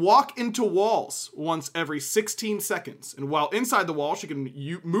 Kleedna can walk into walls once every 16 seconds, and while inside the wall, she can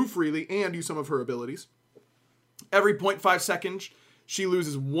move freely and use some of her abilities. Every 0.5 seconds, she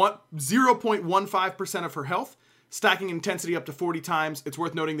loses 0.15% of her health, stacking intensity up to 40 times. It's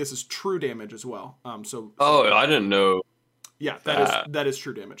worth noting this is true damage as well. I didn't know. Yeah, that is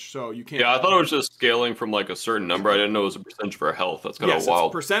true damage. So you can't. Yeah, I thought it was just scaling from like a certain number. I didn't know it was a percentage for health. That's kind of wild.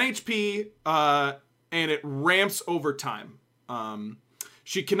 It's percent HP, and it ramps over time.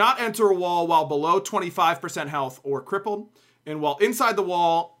 She cannot enter a wall while below 25% health or crippled, and while inside the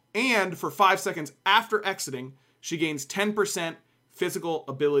wall and for 5 seconds after exiting, she gains 10% physical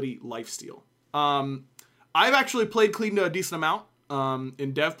ability lifesteal. I've actually played Kleedna a decent amount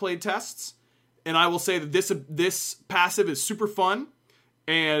in dev played tests, and I will say that this passive is super fun,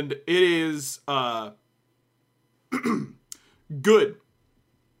 and it is good.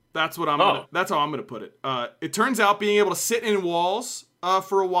 That's how I'm gonna put it. It turns out being able to sit in walls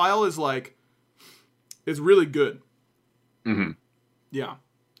for a while is really good. Mm-hmm. Yeah,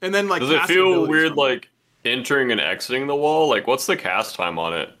 and then like does it feel weird like entering and exiting the wall? Like what's the cast time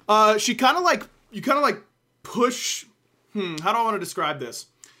on it? You kind of like push. How do I want to describe this?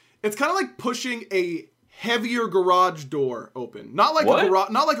 It's kind of like pushing a heavier garage door open. Not like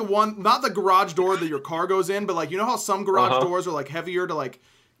not the garage door that your car goes in, but like you know how some garage doors are like heavier to like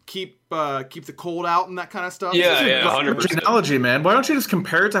keep the cold out and that kind of stuff. Yeah, 100%. Analogy, man. Why don't you just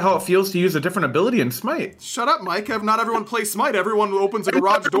compare it to how it feels to use a different ability in Smite? Shut up, Mike. Not everyone plays Smite. Everyone opens a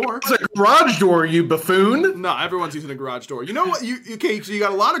garage door. It's a garage door, you buffoon. No, everyone's using a garage door. You know what? So you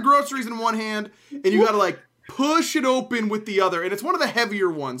got a lot of groceries in one hand, and you got to like push it open with the other, and it's one of the heavier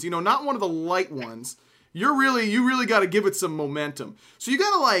ones. Not one of the light ones. You really got to give it some momentum. So you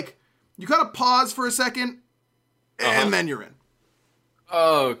got to pause for a second, and then you're in.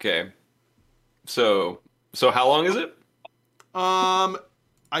 Oh, okay. So how long is it? I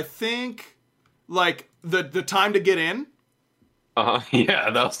think like the time to get in. Yeah,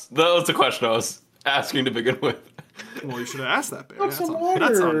 that was the question I was asking to begin with. Well, you should have asked that, baby.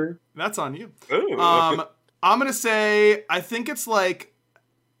 That's on you. Ooh. I'm gonna say I think it's like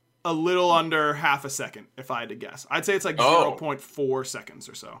a little under half a second. If I had to guess, I'd say it's like 0.4 seconds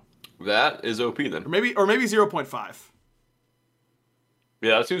or so. That is OP then. Or maybe 0.5.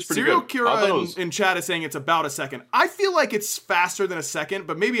 Yeah, that seems pretty Serial good. Kira in chat is saying it's about a second. I feel like it's faster than a second,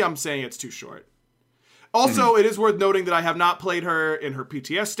 but maybe I'm saying it's too short. Also, it is worth noting that I have not played her in her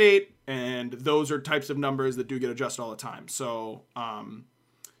PTS state, and those are types of numbers that do get adjusted all the time. So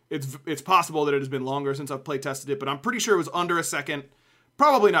it's possible that it has been longer since I've play tested it, but I'm pretty sure it was under a second.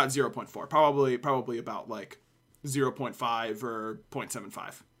 Probably not 0.4. Probably about like 0.5 or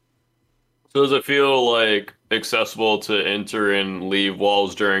 0.75. So does it feel like accessible to enter and leave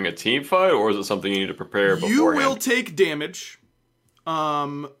walls during a team fight, or is it something you need to prepare beforehand? You will take damage.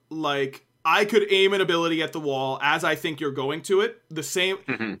 Like I could aim an ability at the wall as I think you're going to it. The same,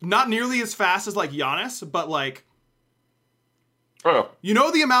 not nearly as fast as like Giannis, but like, you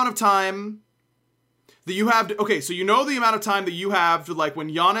know the amount of time that you have to, so you know the amount of time that you have to like when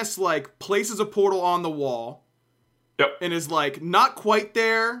Giannis like places a portal on the wall. Yep. And is like not quite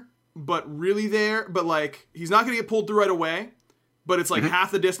there, but really there, but like he's not going to get pulled through right away, but it's like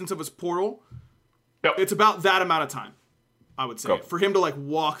half the distance of his portal. Yep. It's about that amount of time, I would say, for him to like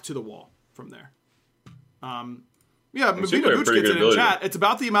walk to the wall from there. Mabina Gooch gets it in chat. It's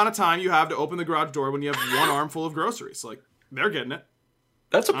about the amount of time you have to open the garage door when you have one arm full of groceries. Like they're getting it.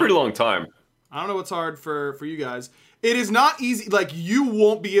 That's a pretty long time. I don't know what's hard for you guys. It is not easy. Like, you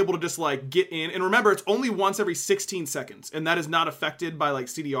won't be able to just, like, get in. And remember, it's only once every 16 seconds. And that is not affected by, like,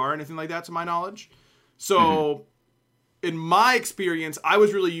 CDR or anything like that, to my knowledge. So, in my experience, I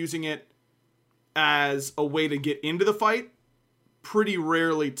was really using it as a way to get into the fight. Pretty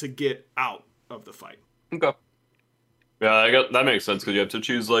rarely to get out of the fight. Okay. Yeah, that makes sense, because you have to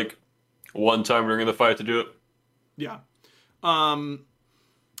choose, like, one time during the fight to do it. Yeah.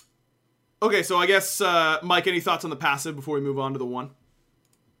 Okay, so I guess, Mike, any thoughts on the passive before we move on to the one?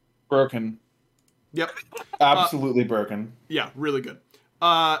 Broken. Yep. Absolutely broken. Yeah, really good.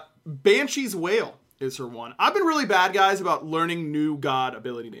 Banshee's Wail is her one. I've been really bad, guys, about learning new god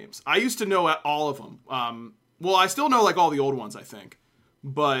ability names. I used to know all of them. Well, I still know, like, all the old ones, I think.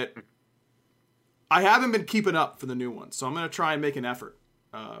 But I haven't been keeping up for the new one, so I'm going to try and make an effort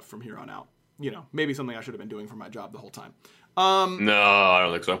from here on out. Maybe something I should have been doing for my job the whole time. No, I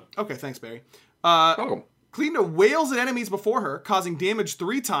don't think so. Okay, thanks, Barry. Oh. Kleedna wails at enemies before her, causing damage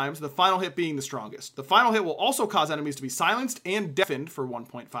 3 times, the final hit being the strongest. The final hit will also cause enemies to be silenced and deafened for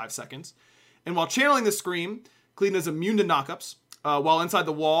 1.5 seconds. And while channeling the scream, Kleedna is immune to knockups. While inside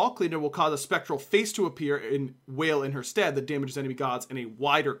the wall, Kleedna will cause a spectral face to appear and wail in her stead that damages enemy gods in a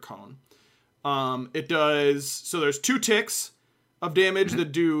wider cone. It does... So there's 2 ticks of damage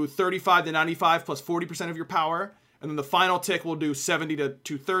that do 35 to 95 plus 40% of your power. And then the final tick will do 70 to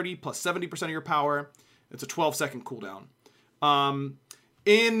 230 plus 70% of your power. It's a 12-second cooldown.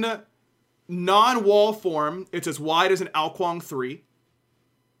 In non-wall form, it's as wide as an Alquang 3.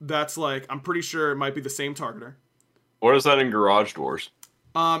 That's I'm pretty sure it might be the same targeter. What is that in garage doors?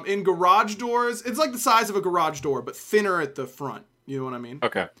 In garage doors, it's like the size of a garage door, but thinner at the front. You know what I mean?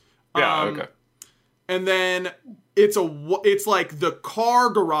 Okay. Yeah, okay. And then it's like the car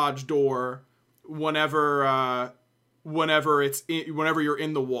garage door whenever you're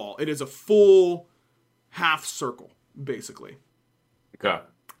in the wall. It is a full half circle, basically. Okay.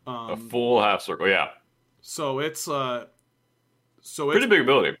 A full half circle, yeah. So it's pretty big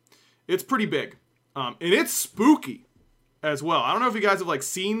ability. It's pretty big. And it's spooky as well. I don't know if you guys have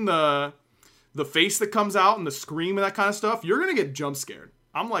seen the face that comes out and the scream and that kind of stuff. You're gonna get jump scared.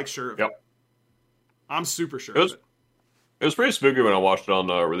 I'm sure of it. I'm super sure of it. It was pretty spooky when I watched it on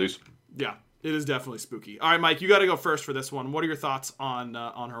release. Yeah, it is definitely spooky. All right, Mike, you got to go first for this one. What are your thoughts on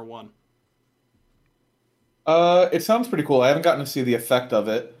her one? It sounds pretty cool. I haven't gotten to see the effect of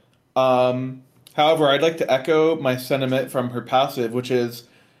it. However, I'd like to echo my sentiment from her passive, which is,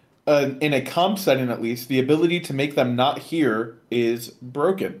 in a comp setting at least, the ability to make them not hear is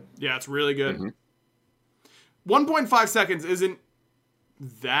broken. Yeah, it's really good. 1.5 seconds isn't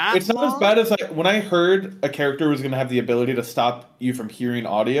that It's not long? as bad as when I heard a character was going to have the ability to stop you from hearing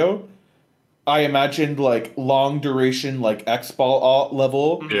audio, I imagined long duration, X-ball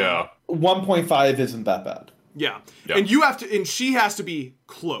level. Yeah. 1.5 isn't that bad. Yeah. And she has to be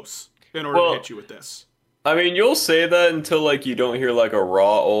close in order to hit you with this. I mean, you'll say that until you don't hear a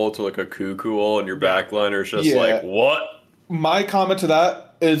raw ult or a cuckoo ult, and your backliner is just what? My comment to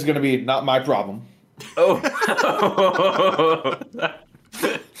that is going to be not my problem. Oh.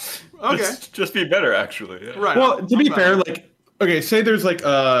 Okay. Just be better, actually. Yeah. Right. Well, to be fair, okay, say there's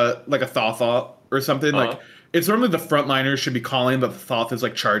a Thoth or something, it's normally the frontliners should be calling, but the Thoth is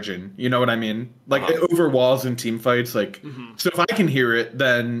charging. You know what I mean? Over walls in team fights, so if I can hear it,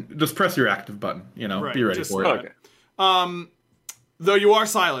 then just press your active button. Right. Be ready for it. Okay. Though you are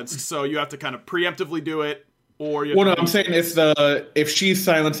silenced, so you have to kind of preemptively do it, or you. Well, no, I'm saying if she's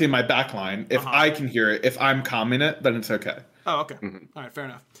silencing my backline, if I can hear it, if I'm calming it, then it's okay. Oh, okay. All right, fair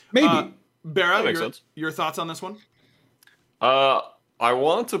enough. Maybe. Barra, makes sense. Your thoughts on this one? I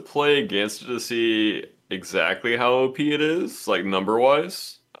want to play against it to see exactly how OP it is, number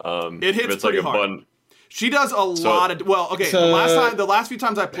wise. It hits pretty hard. Button. She does a lot of. Well, okay. The last few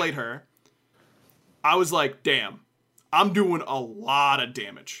times I played her, I was like, "Damn, I'm doing a lot of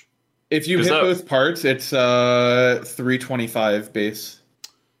damage." If you hit both parts, it's 325 base.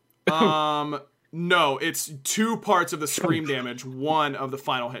 No, it's 2 parts of the scream damage, 1 of the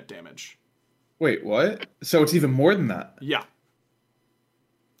final hit damage. Wait, what? So it's even more than that? Yeah.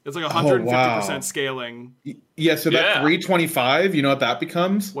 It's 150% scaling. Yeah, so that 325, you know what that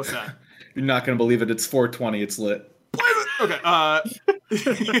becomes? What's that? You're not going to believe it. It's 420. It's lit. Okay.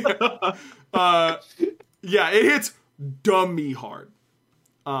 Yeah, it hits dummy hard.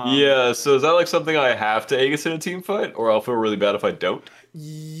 Yeah, so is that something I have to Aegis in a team fight, or I'll feel really bad if I don't?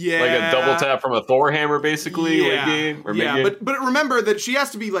 Yeah. A double tap from a Thor hammer, basically, late game or mid game? But remember that she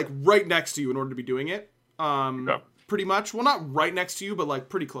has to be right next to you in order to be doing it. Pretty much. Well, not right next to you, but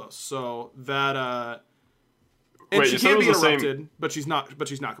pretty close. So that and wait, she can be interrupted, but she's not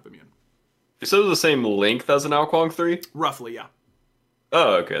knock-up immune. You said it was the same length as an Alquang 3? Roughly, yeah.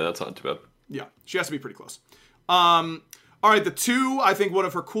 Oh, okay, that's not too bad. Yeah, she has to be pretty close. All right, the 2, I think one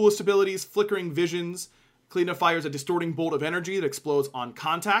of her coolest abilities, Flickering Visions. Kleedna fires a distorting bolt of energy that explodes on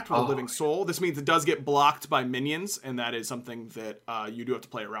contact with a living soul. This means it does get blocked by minions, and that is something that you do have to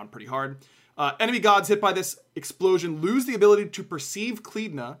play around pretty hard. Enemy gods hit by this explosion lose the ability to perceive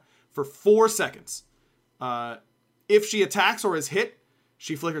Kleedna for 4 seconds. If she attacks or is hit,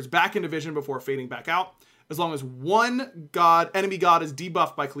 she flickers back into vision before fading back out. As long as one enemy god is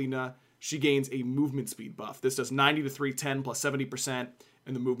debuffed by Kleedna, she gains a movement speed buff. This does 90 to 310 plus 70%,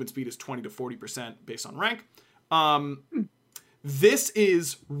 and the movement speed is 20 to 40% based on rank. This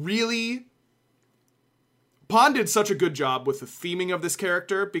is really Pond did such a good job with the theming of this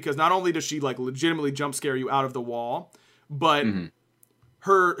character, because not only does she like legitimately jump scare you out of the wall, but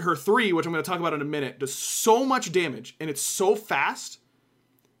her 3, which I'm going to talk about in a minute, does so much damage, and it's so fast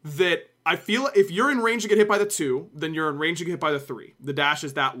that I feel if you're in range to get hit by the 2, then you're in range to get hit by the 3. The dash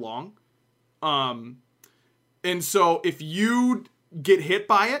is that long. And so if you get hit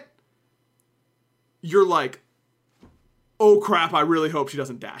by it, you're like, oh crap, I really hope she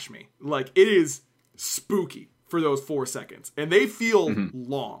doesn't dash me. Like, it is spooky for those 4 seconds. And they feel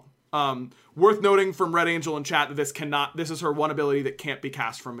long. Worth noting from Red Angel in chat that this is her one ability that can't be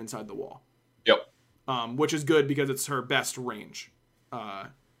cast from inside the wall. Yep. Which is good because it's her best range,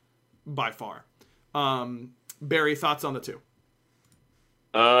 by far. Barry, thoughts on the 2?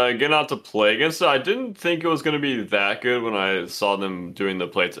 Getting out to play against it, I didn't think it was going to be that good when I saw them doing the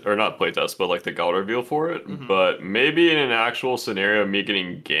not playtest, but like the god reveal for it. But maybe in an actual scenario of me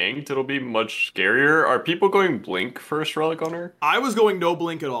getting ganked, it'll be much scarier. Are people going Blink first relic on her? I was going no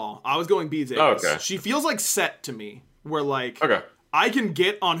Blink at all. I was going Beads Aegis. Oh, okay. She feels like set to me, where like, Okay. I can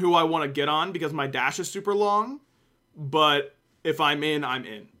get on who I want to get on because my dash is super long, but if I'm in, I'm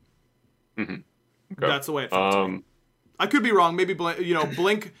in. Okay. That's the way it felt to me. I could be wrong. Maybe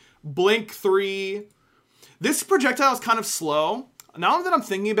Blink 3. This projectile is kind of slow. Now that I'm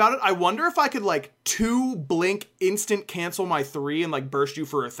thinking about it, I wonder if I could like 2 Blink instant cancel my 3 and like burst you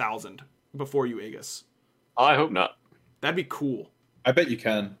for 1,000 before you Aegis. I hope not. That'd be cool. I bet you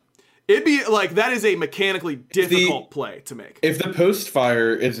can. It'd be like, that is a mechanically difficult play to make. If the post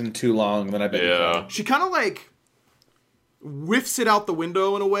fire isn't too long, then I bet you can. She kind of like whiffs it out the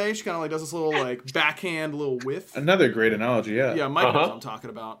window in a way. She kind of like does this little like backhand little whiff. Another great analogy, yeah. Yeah, Mike knows what I'm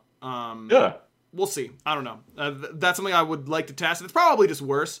talking about. Yeah. We'll see. I don't know. That's something I would like to test. It's probably just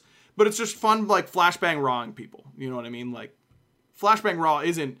worse, but it's just fun, like flashbang rawing people. You know what I mean? Like, flashbang raw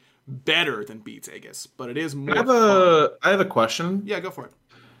isn't better than Beats Aegis, but it is more. I have a question. Yeah, go for it.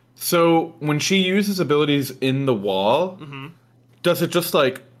 So when she uses abilities in the wall, does it just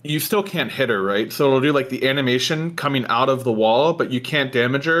like, you still can't hit her, right? So it'll do like the animation coming out of the wall, but you can't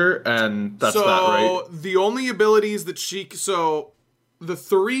damage her, and that's that, right? So the only abilities that so the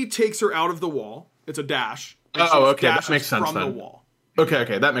 3 takes her out of the wall. It's a dash. Oh, okay, that makes sense from then. the wall.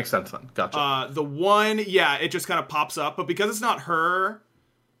 Okay, that makes sense then. Gotcha. The 1, yeah, it just kind of pops up, but because it's not her,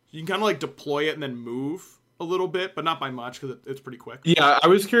 you can kind of like deploy it and then move a little bit, but not by much because it's pretty quick. Yeah, I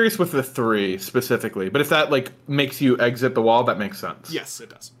was curious with the 3 specifically, but if that like makes you exit the wall, that makes sense. Yes,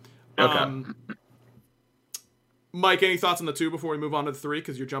 it does. Okay. Mike, any thoughts on the 2 before we move on to the 3?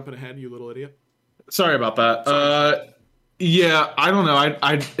 Because you're jumping ahead, you little idiot. Sorry about that. Yeah, I don't know.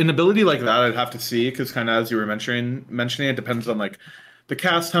 I an ability like that I'd have to see, because kind of as you were mentioning, it depends on like the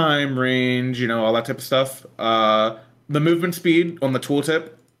cast time, range, all that type of stuff. The movement speed on the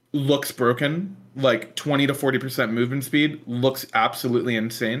tooltip looks broken. Like 20 to 40% movement speed looks absolutely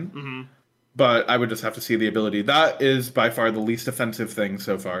insane. But I would just have to see the ability. That is by far the least offensive thing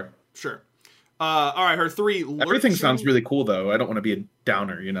so far. Sure. All right, her 3. Everything sounds really cool, though. I don't want to be a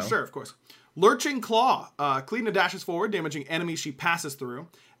downer, Sure, of course. Lurching Claw. Kalina dashes forward, damaging enemies she passes through.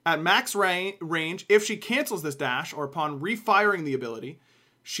 At max range, if she cancels this dash, or upon refiring the ability,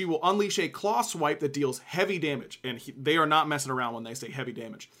 she will unleash a claw swipe that deals heavy damage. And they are not messing around when they say heavy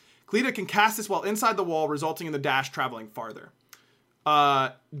damage. Kalina can cast this while inside the wall, resulting in the dash traveling farther.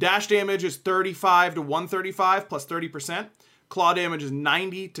 Dash damage is 35 to 135 plus 30%. Claw damage is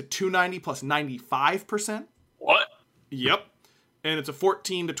 90 to 290 plus 95%. What? Yep. And it's a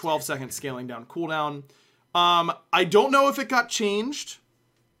 14 to 12 second scaling down cooldown. I don't know if it got changed,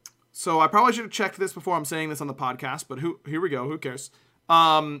 so I probably should have checked this before I'm saying this on the podcast, but here we go. Who cares?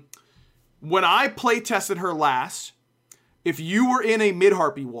 When I play tested her last, if you were in a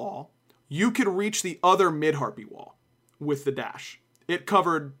mid-harpy wall, you could reach the other mid-harpy wall with the dash. It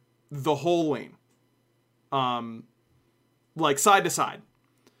covered the whole lane. Like side to side.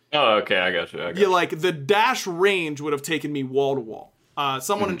 Oh, okay, I got you. Yeah, like the dash range would have taken me wall to wall.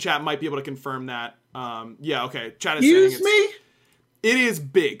 Someone in chat might be able to confirm that. Yeah, okay. Chat is saying it is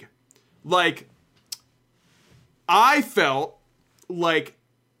big. Like, I felt like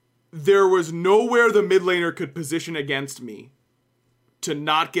there was nowhere the mid laner could position against me to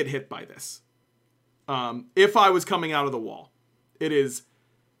not get hit by this. If I was coming out of the wall. That's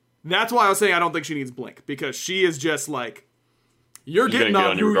why I was saying I don't think she needs Blink, because she is just like, you're getting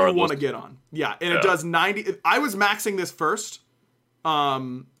on who you want to get on. Yeah, and it does 90. I was maxing this first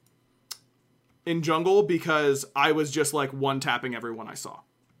in jungle because I was just like one tapping everyone I saw.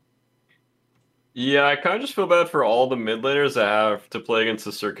 Yeah, I kind of just feel bad for all the mid laners that have to play against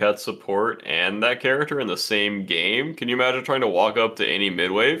the Serket support and that character in the same game. Can you imagine trying to walk up to any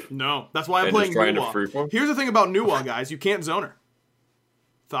mid wave No, that's why I'm and playing just trying to Nuwa. freeform? Here's the thing about Nuwa, guys. You can't zone her.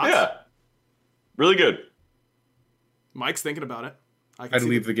 Thoughts? Yeah, really good. Mike's thinking about it. I'd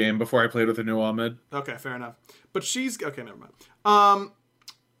leave the game before I played with a new mid. Okay, fair enough. But she's okay. Never mind.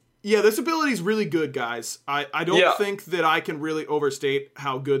 Yeah, this ability is really good, guys. I don't think that I can really overstate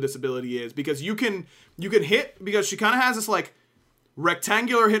how good this ability is, because you can hit, because she kind of has this like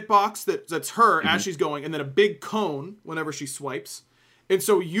rectangular hitbox that's her as she's going, and then a big cone whenever she swipes, and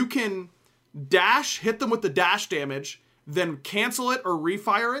so you can dash, hit them with the dash damage, then cancel it or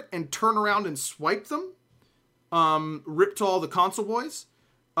refire it, and turn around and swipe them. Rip to all the console boys,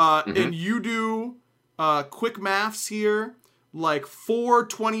 and you do quick maths here. Like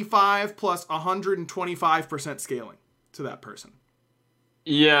 425 plus 125% scaling to that person.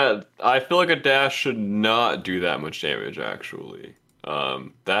 Yeah, I feel like a dash should not do that much damage, actually.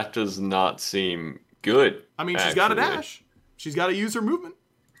 That does not seem good. I mean, she's got a dash. She's got to use her movement.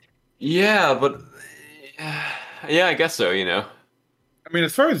 Yeah, but... yeah, I guess so, you know. I mean,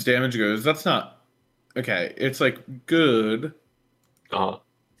 as far as damage goes, that's not... Okay, it's, like, good. Uh-huh.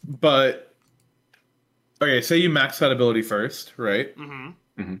 But... Okay, say you max that ability first, right?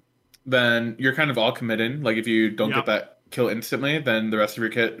 Then you're kind of all committing. Like, if you don't get that kill instantly, then the rest of your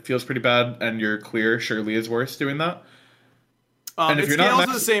kit feels pretty bad, and your clear surely is worse doing that. And if it scales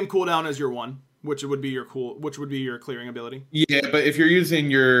to the same cooldown as your one, which would be your clearing ability. Yeah, but if you're using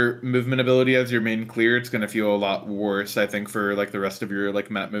your movement ability as your main clear, it's going to feel a lot worse, I think, for like the rest of your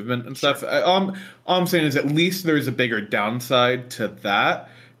like map movement and stuff. All I'm saying is at least there's a bigger downside to that.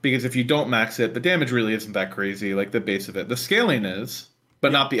 Because if you don't max it, the damage really isn't that crazy, like the base of it. The scaling is,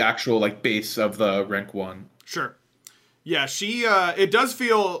 but not the actual like base of the rank 1. Sure. Yeah, she it does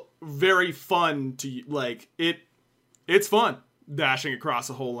feel very fun to like it's fun dashing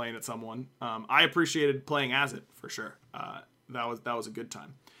across a whole lane at someone. I appreciated playing as it for sure. That was a good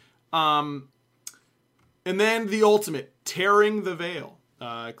time. And then the ultimate, tearing the veil.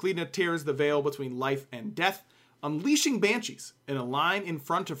 Kleedna tears the veil between life and death, unleashing banshees in a line in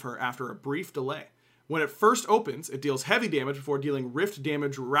front of her after a brief delay. When it first opens, it deals heavy damage before dealing rift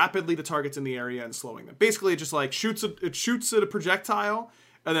damage rapidly to targets in the area and slowing them. Basically, it just like shoots at a projectile,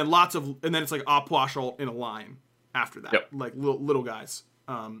 and then it's like Opwash ult in a line after that, like little guys.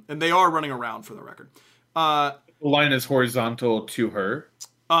 And they are running around, for the record. The line is horizontal to her.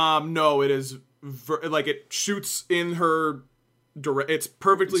 No, it is like it shoots in her. It's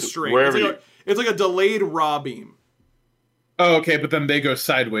perfectly straight. It's like a delayed raw beam. Oh, okay, but then they go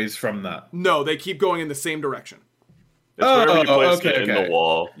sideways from that. No, they keep going in the same direction. It's wherever you place it in okay. the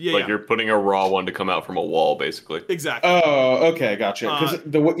wall. Yeah, like you're putting a raw one to come out from a wall, basically. Exactly. Oh, okay, gotcha. Because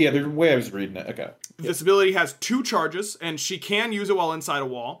the way I was reading it, okay. This ability has 2 charges, and she can use it while inside a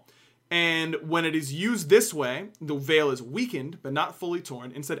wall. And when it is used this way, the veil is weakened, but not fully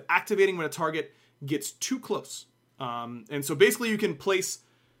torn, instead activating when a target gets too close. And so basically you can place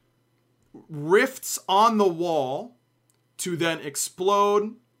rifts on the wall to then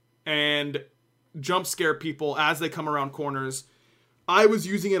explode and jump scare people as they come around corners. I was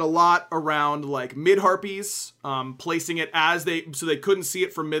using it a lot around like mid harpies, placing it so they couldn't see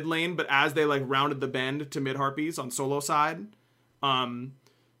it from mid lane, but as they like rounded the bend to mid harpies on solo side.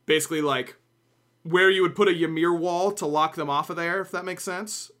 Basically like where you would put a Ymir wall to lock them off of there, if that makes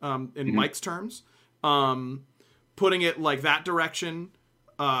sense, in Mike's terms. Putting it like that direction.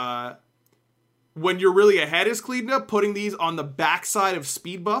 When you're really ahead as Kleedna, putting these on the backside of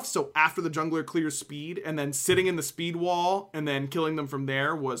speed buffs, so after the jungler clears speed, and then sitting in the speed wall, and then killing them from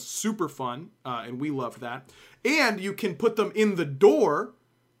there was super fun, and we loved that. And you can put them in the door,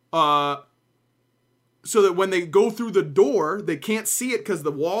 so that when they go through the door, they can't see it because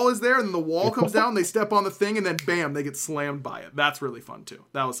the wall is there, and then the wall comes down, they step on the thing, and then bam, they get slammed by it. That's really fun too.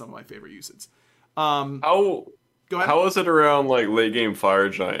 That was some of my favorite uses. Go ahead. How was it around like late game Fire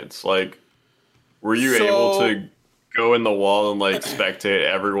Giants? Like, were you able to go in the wall and like spectate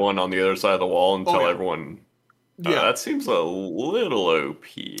everyone on the other side of the wall and tell everyone? That seems a little OP.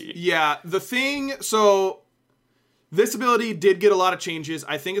 Yeah, so this ability did get a lot of changes.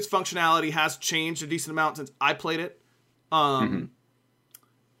 I think its functionality has changed a decent amount since I played it.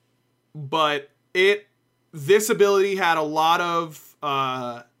 But this ability had a lot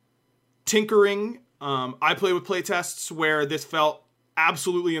of tinkering. I played with playtests where this felt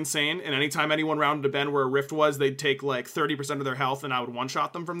absolutely insane, and anytime anyone rounded a bend where a rift was, they'd take like 30% of their health, and I would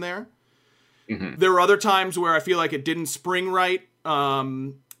one-shot them from there. There were other times where I feel like it didn't spring right,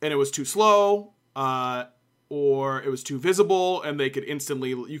 and it was too slow. or it was too visible, and they could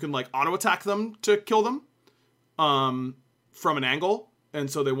you can like auto attack them to kill them from an angle, and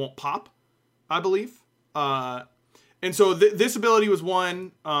so they won't pop, I believe. And so this ability was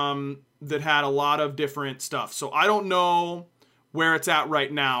one that had a lot of different stuff. So I don't know where it's at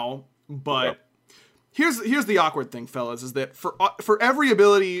right now, but here's the awkward thing, fellas, is that for every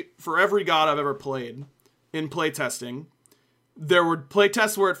ability, for every god I've ever played in playtesting, there were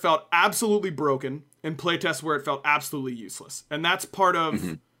playtests where it felt absolutely broken and playtests where it felt absolutely useless. And that's part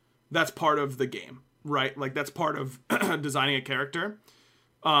of the game, right? Like that's part of designing a character.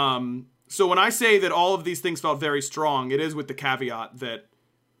 So when I say that all of these things felt very strong, it is with the caveat that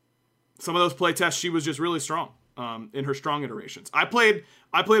some of those playtests, she was just really strong in her strong iterations. I played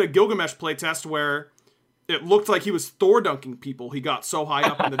a Gilgamesh playtest where it looked like he was Thor dunking people. He got so high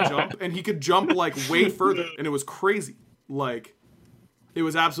up in the jump, and he could jump like way further, and it was crazy. Like, it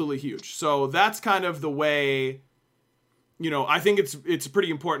was absolutely huge. So that's kind of the way, I think it's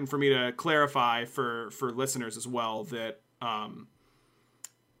pretty important for me to clarify for listeners as well that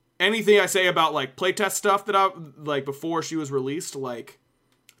anything I say about like playtest stuff that I like before she was released, like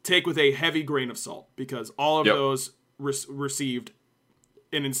take with a heavy grain of salt, because all of those received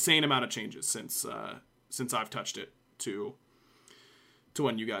an insane amount of changes since I've touched it to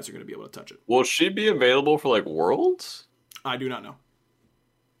when you guys are going to be able to touch it. Will she be available for like Worlds? I do not know.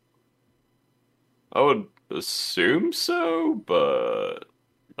 I would assume so, but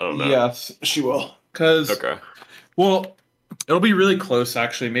I don't know. Yes, she will. Okay. Well, it'll be really close,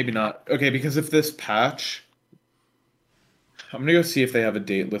 actually. Maybe not. Okay, because if this patch... I'm going to go see if they have a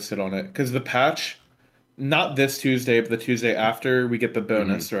date listed on it. Because the patch, not this Tuesday, but the Tuesday after, we get the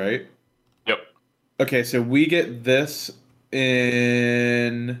bonus, right? Yep. Okay, so we get this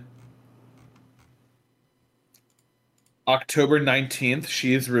in October 19th.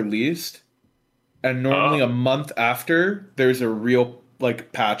 She is released. And normally a month after, there's a real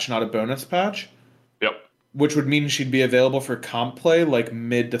like patch, not a bonus patch. Yep. Which would mean she'd be available for comp play like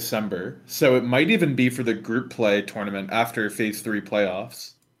mid-December. So it might even be for the group play tournament after Phase 3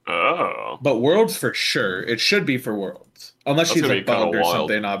 playoffs. Oh. But Worlds for sure. It should be for Worlds. Unless she's like bugged or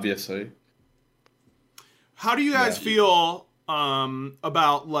something, obviously. How do you guys feel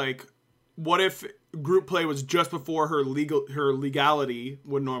about like what if group play was just before her legality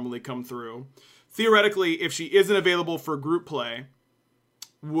would normally come through? Theoretically, if she isn't available for group play,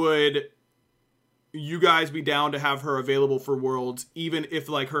 would you guys be down to have her available for Worlds, even if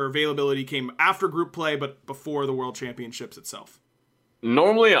like her availability came after group play but before the World Championships itself?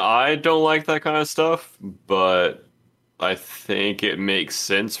 Normally, I don't like that kind of stuff, but I think it makes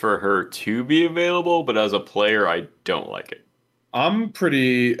sense for her to be available, but as a player, I don't like it. I'm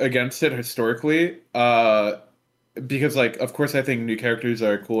pretty against it historically, because, like, of course I think new characters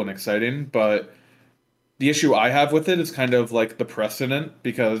are cool and exciting, but the issue I have with it is kind of, like, the precedent,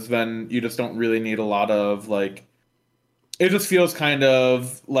 because then you just don't really need a lot of, like... It just feels kind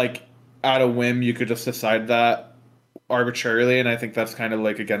of, like, at a whim, you could just decide that arbitrarily, and I think that's kind of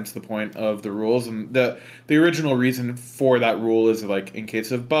like against the point of the rules. And the original reason for that rule is like in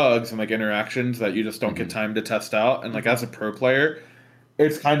case of bugs and like interactions that you just don't get time to test out. And like as a pro player,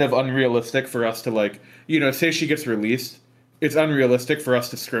 it's kind of unrealistic for us to like, say she gets released, it's unrealistic for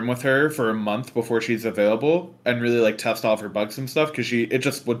us to scrim with her for a month before she's available and really like test all of her bugs and stuff, because it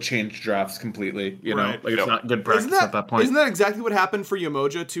just would change drafts completely, know? Like it's not good practice at that point. Isn't that exactly what happened for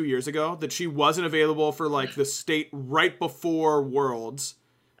Yamoja 2 years ago? That she wasn't available for like the state right before Worlds,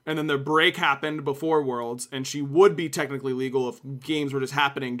 and then the break happened before Worlds, and she would be technically legal if games were just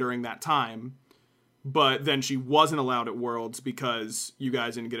happening during that time. But then she wasn't allowed at Worlds because you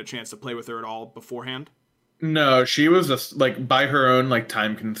guys didn't get a chance to play with her at all beforehand. No, she was just like by her own like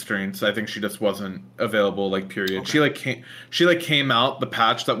time constraints. I think she just wasn't available. Like period. Okay. She came out the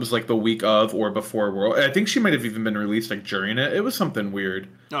patch that was like the week of or before World. I think she might have even been released like during it. It was something weird.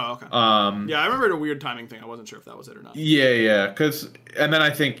 Oh, okay. Yeah, I remember a weird timing thing. I wasn't sure if that was it or not. Yeah. And then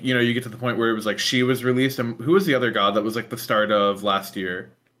I think you get to the point where it was like she was released, and who was the other god that was like the start of last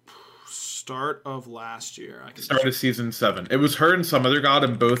year? Start of last year. Start of season 7. It was her and some other god,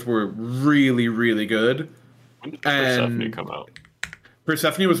 and both were really, really good. When did Persephone come out?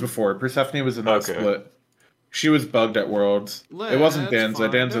 Persephone was before. Persephone was in that split. She was bugged at Worlds. It wasn't Danza.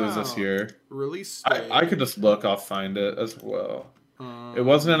 Danza was this year. Release date. I could just look. I'll find it as well. It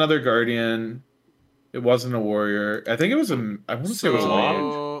wasn't another Guardian. It wasn't a Warrior. I think it was a... I want to say it was a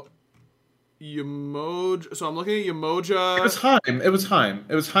Mage. Yamoja. So I'm looking at Yamoja. It was Haim. It was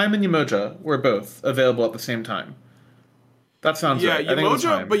Haim and Yamoja were both available at the same time. That sounds right. Yeah,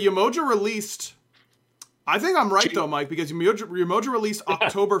 Yamoja. But Yamoja released... I think I'm right, though, Mike, because Yamoja released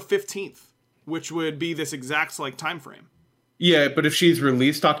October 15th. which would be this exact like time frame. Yeah, but if she's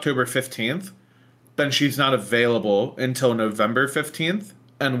released October 15th, then she's not available until November 15th,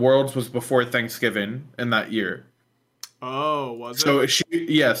 and Worlds was before Thanksgiving in that year. Oh, was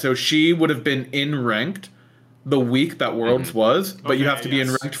it? So she would have been in ranked the week that Worlds was, but you have to be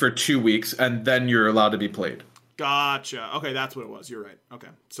in ranked for 2 weeks, and then you're allowed to be played. Gotcha. Okay, that's what it was. You're right. Okay,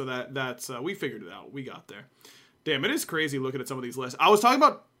 so that's we figured it out. We got there. Damn, it is crazy looking at some of these lists. I was talking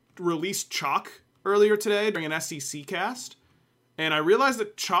about release Chalk earlier today during an SCC cast, and I realized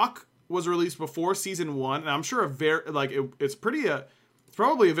that Chalk was released before Season 1, and I'm sure it's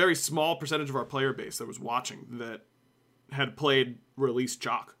probably a very small percentage of our player base that was watching that had played release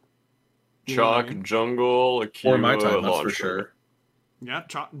Chalk. Chalk, I mean? Jungle, Akira, or my time, that's for sure. Yeah,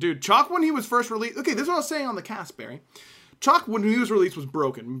 Chalk when he was first released. Okay, this is what I was saying on the cast, Barry. Chalk when he was released was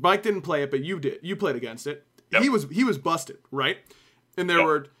broken. Mike didn't play it, but you did. You played against it. Yep. He was busted, right? And there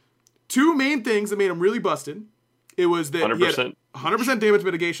were two main things that made him really busted. It was that 100%. He had 100% damage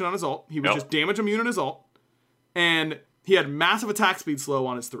mitigation on his ult. He was just damage immune on his ult. And he had massive attack speed slow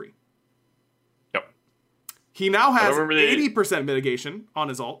on his 3. Yep. He now has 80% mitigation on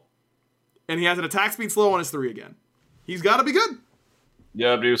his ult. And he has an attack speed slow on his 3 again. He's got to be good.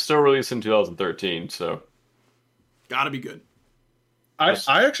 Yeah, but he was still released in 2013, so. Got to be good. I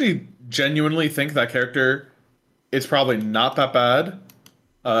actually genuinely think that character is probably not that bad.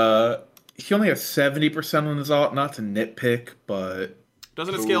 He only has 70% on his ult, not to nitpick, but...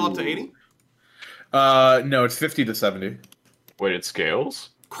 Doesn't it scale up to 80? No, it's 50 to 70. Wait, it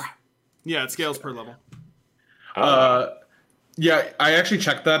scales? Crap. Yeah, it scales per level. Yeah, I actually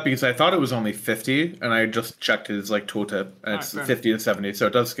checked that because I thought it was only 50, and I just checked his tooltip, and it's 50 to 70, so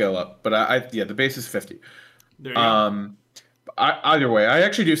it does scale up. But the base is 50. There you go. Either way, I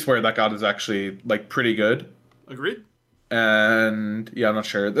actually do swear that god is actually pretty good. Agreed. And yeah, I'm not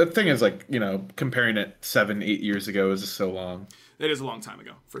sure. The thing is, comparing it 7-8 years ago is just so long. It is a long time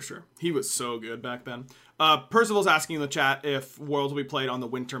ago, for sure. He was so good back then. Percival's asking in the chat if Worlds will be played on the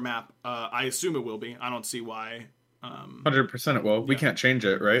winter map. I assume it will be. I don't see why. 100% it will. Yeah. We can't change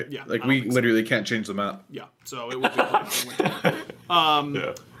it, right? Yeah. We literally can't change the map. Yeah, so it will be played on the winter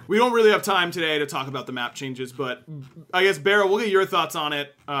map. We don't really have time today to talk about the map changes, but I guess, Barra, we'll get your thoughts on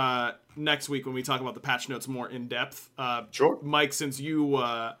it next week when we talk about the patch notes more in depth. Sure. Mike, since you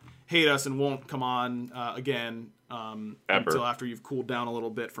hate us and won't come on again until after you've cooled down a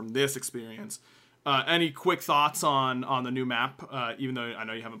little bit from this experience, any quick thoughts on the new map, even though I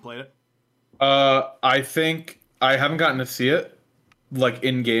know you haven't played it? I think I haven't gotten to see it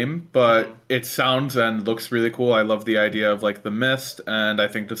in game, but it sounds and looks really cool. I love the idea of the mist, and I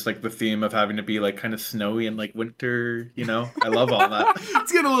think just the theme of having to be kind of snowy and winter, I love all that.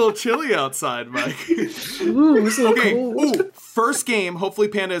 It's getting a little chilly outside, Mike. Ooh, it's so cold. Ooh, first game, hopefully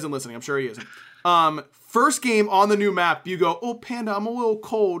Panda isn't listening, I'm sure he isn't. First game on the new map, you go, "Oh Panda, I'm a little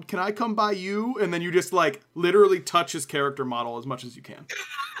cold, can I come by you?" And then you just literally touch his character model as much as you can.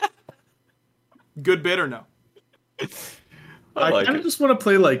 Good bit or no? I kind of just want to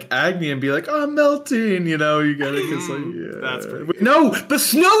play Agni and be "Oh, I'm melting," you get it. Cause That's pretty good. No, the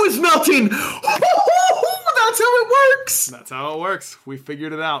snow is melting. That's how it works. That's how it works. We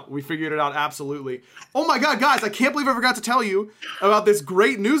figured it out. Absolutely. Oh my god, guys! I can't believe I forgot to tell you about this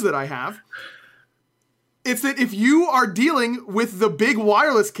great news that I have. It's that if you are dealing with the big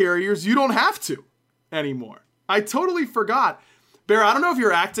wireless carriers, you don't have to anymore. I totally forgot. Bear, I don't know if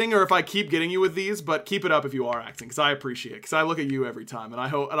you're acting or if I keep getting you with these, but keep it up if you are acting, because I appreciate it. Because I look at you every time, and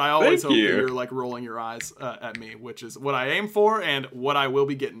I always hope that you're rolling your eyes at me, which is what I aim for and what I will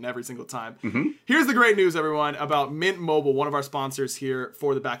be getting every single time. Mm-hmm. Here's the great news, everyone, about Mint Mobile, one of our sponsors here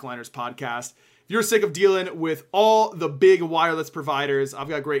for the Backliners podcast. If you're sick of dealing with all the big wireless providers, I've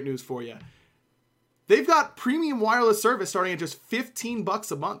got great news for you. They've got premium wireless service starting at just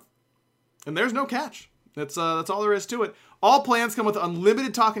 $15 a month, and there's no catch. That's all there is to it. All plans come with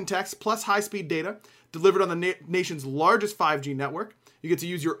unlimited talk and text plus high-speed data delivered on the nation's largest 5G network. You get to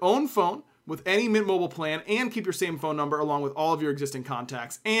use your own phone with any Mint Mobile plan and keep your same phone number along with all of your existing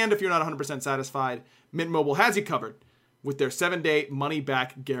contacts. And if you're not 100% satisfied, Mint Mobile has you covered with their 7-day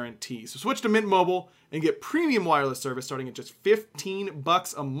money-back guarantee. So switch to Mint Mobile and get premium wireless service starting at just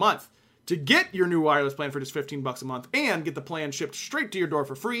 $15 a month. To get your new wireless plan for just $15 a month and get the plan shipped straight to your door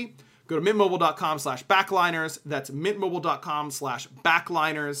for free, go to mintmobile.com/backliners. That's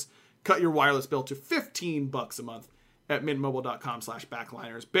mintmobile.com/backliners. Cut your wireless bill to $15 a month at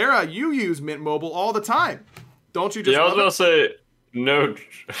mintmobile.com/backliners. Barra, you use Mint Mobile all the time. Don't you just I was about to say, no.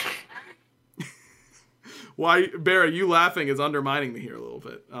 Why, Barra, you laughing is undermining me here a little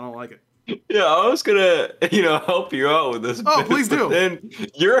bit. I don't like it. Yeah, I was gonna, help you out with this. Oh, bit, please but do. Then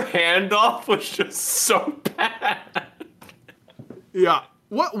your handoff was just so bad. Yeah.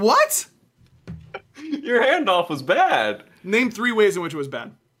 What? Your handoff was bad. Name 3 ways in which it was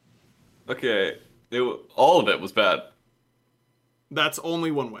bad. Okay, all of it was bad. That's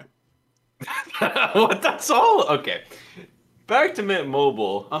only one way. What? That's all? Okay. Back to Mint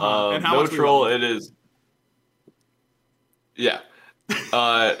Mobile. And how no much we troll. love It is. Yeah.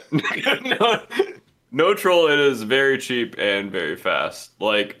 No, no troll. It is very cheap and very fast.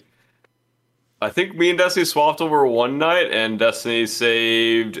 Like, I think me and Destiny swapped over one night, and Destiny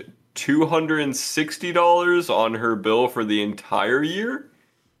saved $260 on her bill for the entire year.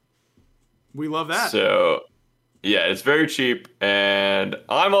 We love that. So, yeah, it's very cheap, and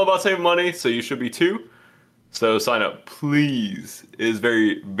I'm all about saving money, so you should be too. So sign up, please. It is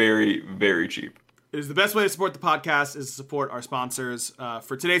very, very, very cheap. It is the best way to support the podcast is to support our sponsors.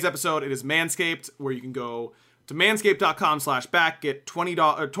 For today's episode, it is Manscaped, where you can go to manscaped.com/back, get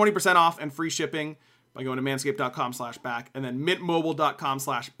 20% off and free shipping by going to manscaped.com/back, and then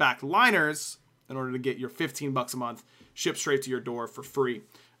mintmobile.com/backliners in order to get your $15 a month shipped straight to your door for free.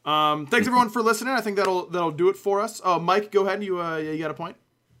 Thanks everyone for listening. I think that'll do it for us. Mike, go ahead. You got a point?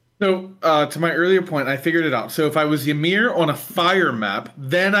 So, to my earlier point, I figured it out. So if I was Ymir on a fire map,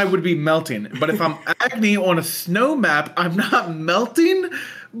 then I would be melting. But if I'm Agni on a snow map, I'm not melting,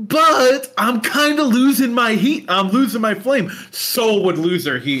 but I'm kind of losing my heat. I'm losing my flame. Soul would lose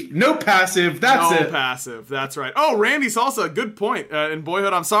her heat. No passive. That's it. No passive. That's right. Oh, Randy Salsa, good point. In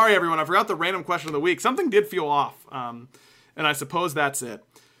Boyhood, I'm sorry, everyone. I forgot the random question of the week. Something did feel off, and I suppose that's it.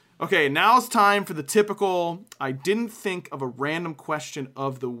 Okay, now it's time for the typical, I didn't think of a random question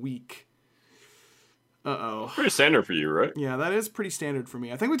of the week. Uh-oh. Pretty standard for you, right? Yeah, that is pretty standard for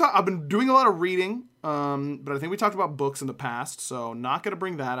me. I think I've been doing a lot of reading, but I think we talked about books in the past, so not going to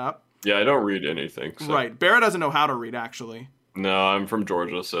bring that up. Yeah, I don't read anything. So. Right. Barra doesn't know how to read, actually. No, I'm from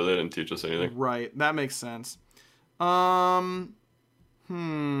Georgia, so they didn't teach us anything. Right. That makes sense.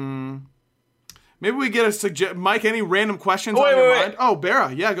 Maybe we get a Mike, any random questions on your mind? Oh,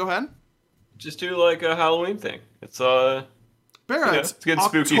 Barra. Yeah, go ahead. Just do like a Halloween thing. It's Barra, it's getting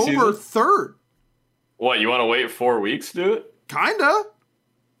spooky October season. 3rd. What, you want to wait 4 weeks to do it? Kinda.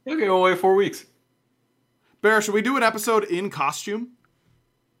 Okay, we'll wait 4 weeks. Barra, should we do an episode in costume?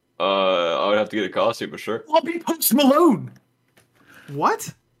 I would have to get a costume, but sure. I'll be Post Malone.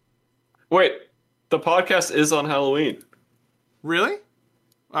 What? Wait, the podcast is on Halloween. Really?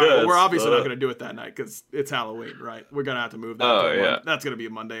 All right, well, we're obviously not going to do it that night because it's Halloween, right? We're going to have to move that. That's going to be a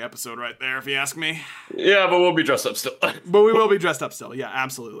Monday episode right there, if you ask me. Yeah, but we'll be dressed up still. But we will be dressed up still. Yeah,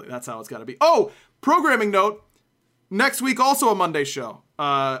 absolutely. That's how it's got to be. Oh, programming note. Next week, also a Monday show.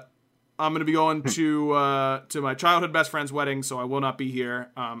 I'm going to be going to my childhood best friend's wedding, so I will not be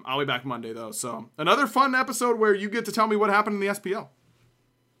here. I'll be back Monday, though. So another fun episode where you get to tell me what happened in the SPL.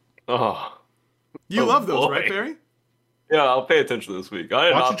 Oh. You love those, right, Barry? Yeah, I'll pay attention this week.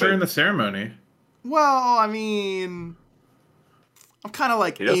 Watch it during the ceremony. Well, I mean, I'm kind of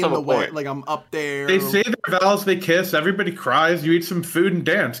like in the way, like I'm up there. They say their vows, they kiss, everybody cries, you eat some food and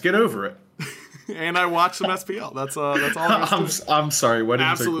dance. Get over it. And I watch some SPL. That's all. I'm sorry. Weddings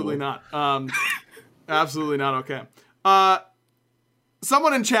absolutely are cool. not. Absolutely not. Okay.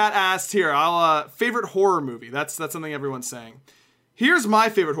 Someone in chat asked here. Favorite horror movie. That's something everyone's saying. Here's my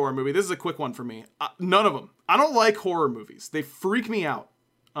favorite horror movie. This is a quick one for me. None of them. I don't like horror movies. They freak me out.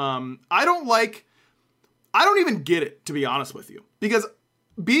 I don't even get it, to be honest with you. Because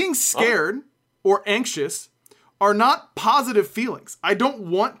being scared or anxious are not positive feelings. I don't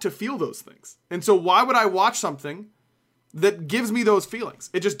want to feel those things. And so why would I watch something that gives me those feelings?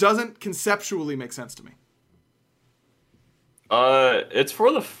 It just doesn't conceptually make sense to me. It's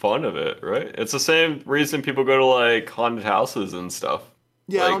for the fun of it, right? It's the same reason people go to like haunted houses and stuff.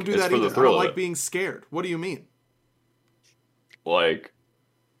 Yeah, like, I don't do that either. I don't like being scared. What do you mean? Like,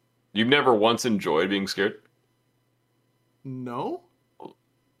 you've never once enjoyed being scared? No.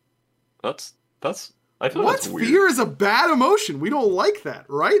 That's. I feel What's that's weird. Fear is a bad emotion. We don't like that,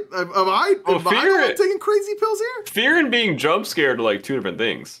 right? Am I taking crazy pills here? Fear and being jump scared are like two different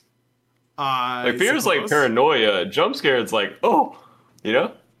things. Like fear is like paranoia. Jump scared is like, oh, you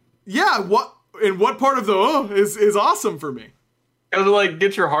know? Yeah. What part of the is awesome for me? Because like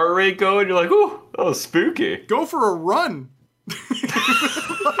get your heart rate going. You're like, oh, that was spooky. Go for a run.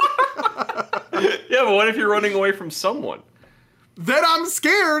 Yeah, but what if you're running away from someone? Then I'm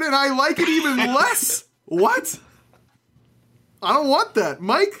scared and I like it even less. What? I don't want that.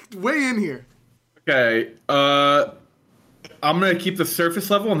 Mike, weigh in here. Okay. I'm going to keep the surface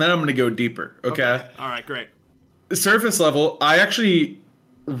level and then I'm going to go deeper. Okay? All right, great. Surface level, I actually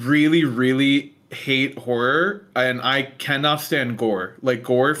really, really hate horror, and I cannot stand gore. Like,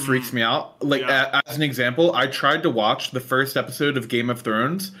 gore freaks me out. Like, as an example, I tried to watch the first episode of Game of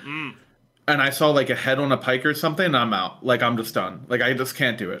Thrones, and I saw like a head on a pike or something, and I'm out. Like, I'm just done. Like, I just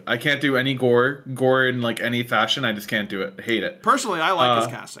can't do it. I can't do any gore in like any fashion. I just can't do it. I hate it. Personally, I like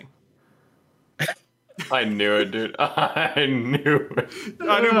his casting. I knew it, dude. I knew it.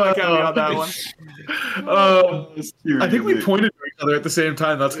 I knew Mike had me on that one. I think we pointed to each other at the same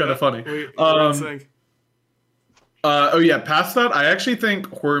time. That's kind of funny. Oh yeah, past that, I actually think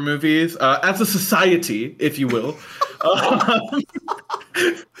horror movies, as a society, if you will.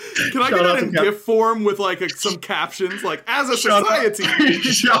 Can I get it in GIF form with like some captions, like as a society?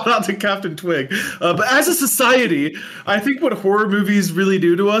 Shout out to Captain Twig. But as a society, I think what horror movies really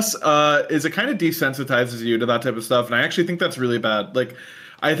do to us is it kind of desensitizes you to that type of stuff, and I actually think that's really bad. Like,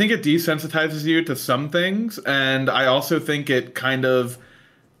 I think it desensitizes you to some things, and I also think it kind of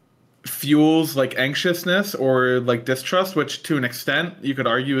fuels like anxiousness or like distrust, which to an extent you could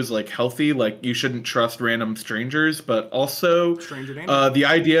argue is like healthy. Like, you shouldn't trust random strangers, but also the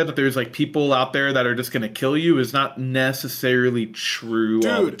idea that there's like people out there that are just going to kill you is not necessarily true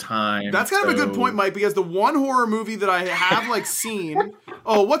all the time. That's kind of a good point, Mike, because the one horror movie that I have like seen,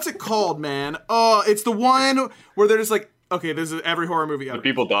 what's it called, man? It's the one where they're just like, okay, this is every horror movie ever. The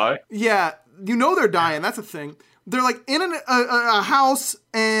people die? Yeah, you know they're dying. That's a thing. They're like in a house,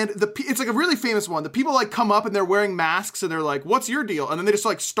 and it's like a really famous one. The people like come up and they're wearing masks, and they're like, "What's your deal?" And then they just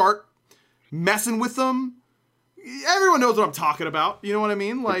like start messing with them. Everyone knows what I'm talking about. You know what I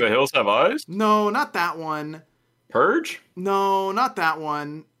mean? Like, The Hills Have Eyes? No, not that one. Purge? No, not that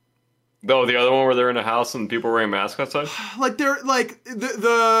one. No, the other one where they're in a house and people are wearing masks outside? Like, they're like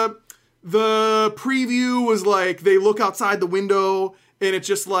the preview was like they look outside the window. And it's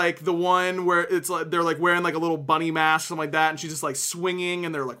just like the one where it's like they're like wearing like a little bunny mask, something like that, and she's just like swinging,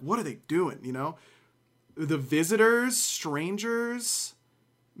 and they're like, "What are they doing?" You know, The Visitors, Strangers,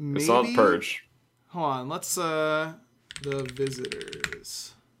 maybe. It's not Purge. Hold on, let's The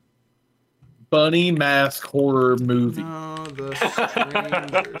Visitors. Bunny mask horror movie. No, The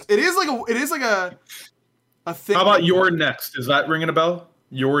Strangers. It is like a thing. How about You're Next? Is that ringing a bell?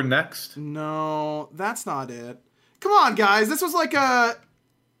 You're Next? No, that's not it. Come on, guys. This was like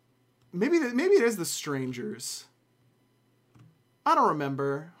maybe it is The Strangers. I don't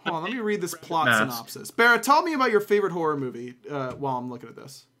remember. Hold on, let me read this plot synopsis. Barrett, tell me about your favorite horror movie while I'm looking at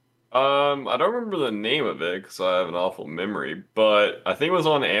this. I don't remember the name of it because I have an awful memory, but I think it was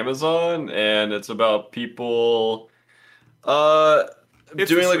on Amazon, and it's about people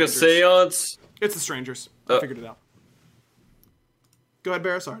doing like a seance. It's The Strangers. I figured it out. Go ahead,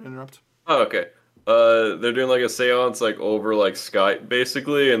 Barrett. Sorry to interrupt. Oh, okay. They're doing like a seance like over like Skype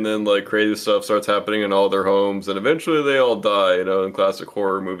basically, and then like crazy stuff starts happening in all their homes, and eventually they all die, you know, in classic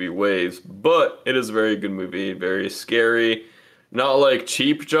horror movie ways. But it is a very good movie, very scary, not like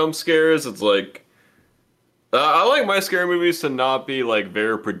cheap jump scares. It's like I like my scary movies to not be like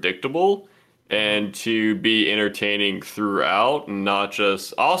very predictable and to be entertaining throughout, and not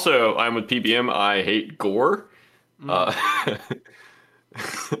just. Also, I'm with PBM. I hate gore. I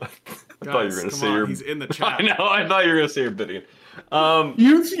thought you were going to say your... He's in the chat. I know. I thought you were going to say your bidding.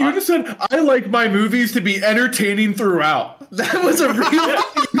 You just said, I like my movies to be entertaining throughout. That was a real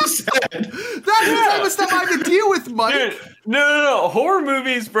thing you said. That's the type of stuff I have to deal with, Mike. Dude, no. Horror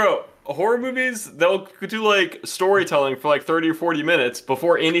movies, bro. Horror movies, they'll do like storytelling for like 30 or 40 minutes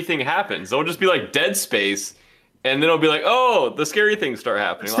before anything happens. They'll just be like dead space. And then it'll be like, oh, the scary things start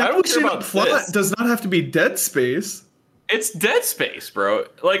happening. Like, I don't care about plot this. Does not have to be Dead Space. It's Dead Space, bro.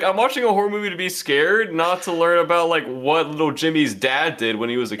 Like, I'm watching a horror movie to be scared, not to learn about, like, what little Jimmy's dad did when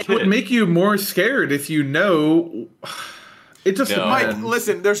he was a kid. It would make you more scared if you know... It just Mike,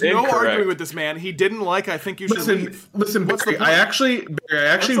 listen, there's no arguing with this man. He didn't like I Think You Should Leave. Listen, Barry, I actually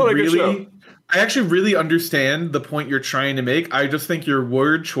really understand the point you're trying to make. I just think your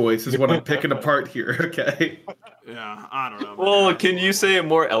word choice is what I'm picking apart here, okay? Yeah, I don't know. Well, can you say it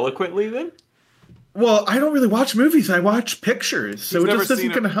more eloquently, then? Well, I don't really watch movies. I watch pictures, so it just isn't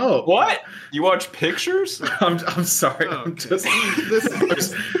going to help. What? You watch pictures? I'm sorry. Oh, I'm just.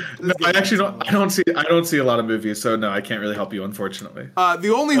 No, I actually don't. I don't see a lot of movies, so no, I can't really help you, unfortunately.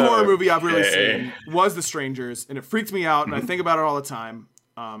 The only horror movie I've really seen was The Strangers, and it freaks me out, and I think about it all the time,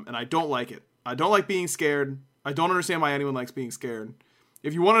 and I don't like it. I don't like being scared. I don't understand why anyone likes being scared.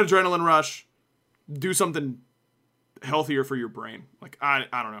 If you want an adrenaline rush, do something healthier for your brain. Like I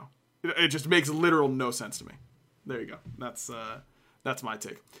don't know. It just makes literal no sense to me. There you go. That's my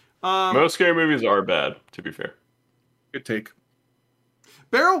take. Most scary movies are bad, to be fair. Good take.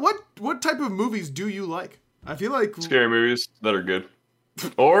 Barrel, what type of movies do you like? I feel like scary movies that are good.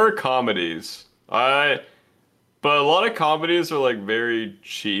 Or comedies. But a lot of comedies are like very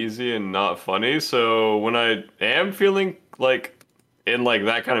cheesy and not funny. So when I am feeling like in like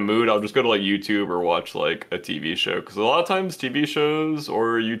that kind of mood, I'll just go to like YouTube or watch like a TV show. Because a lot of times TV shows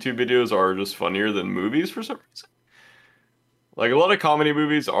or YouTube videos are just funnier than movies for some reason. Like a lot of comedy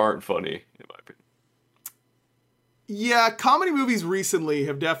movies aren't funny, in my opinion. Yeah, comedy movies recently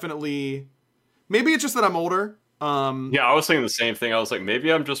have definitely. Maybe it's just that I'm older. Yeah, I was thinking the same thing. I was like,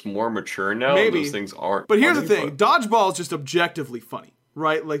 maybe I'm just more mature now. Maybe and those things aren't. But here's the funny, thing: Dodgeball is just objectively funny,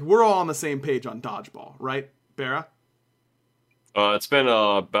 right? Like we're all on the same page on Dodgeball, right, Bera? It's been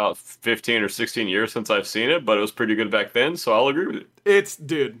about 15 or 16 years since I've seen it, but it was pretty good back then, so I'll agree with you.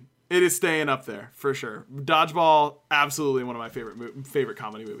 It is staying up there for sure. Dodgeball, absolutely one of my favorite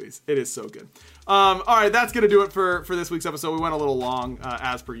comedy movies. It is so good. All right, that's gonna do it for this week's episode. We went a little long,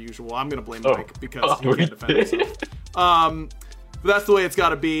 as per usual. I'm gonna blame Mike because he can't defend himself. But that's the way it's got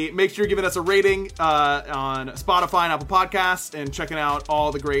to be. Make sure you're giving us a rating on Spotify and Apple Podcasts, and checking out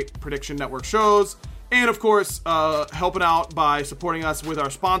all the great Prediction Network shows. And, of course, helping out by supporting us with our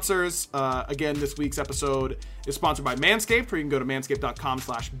sponsors. Again, this week's episode is sponsored by Manscaped, where you can go to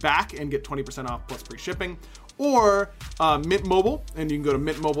manscaped.com/back and get 20% off plus free shipping. Or Mint Mobile, and you can go to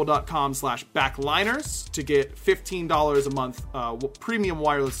mintmobile.com/backliners to get $15 a month premium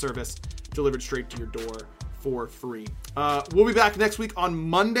wireless service delivered straight to your door for free. We'll be back next week on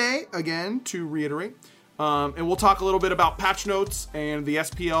Monday, again, to reiterate. And we'll talk a little bit about patch notes and the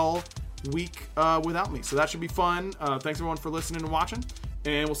SPL week without me. So that should be fun. Thanks everyone for listening and watching,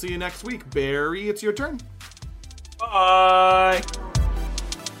 and we'll see you next week. Barry, it's your turn. Bye.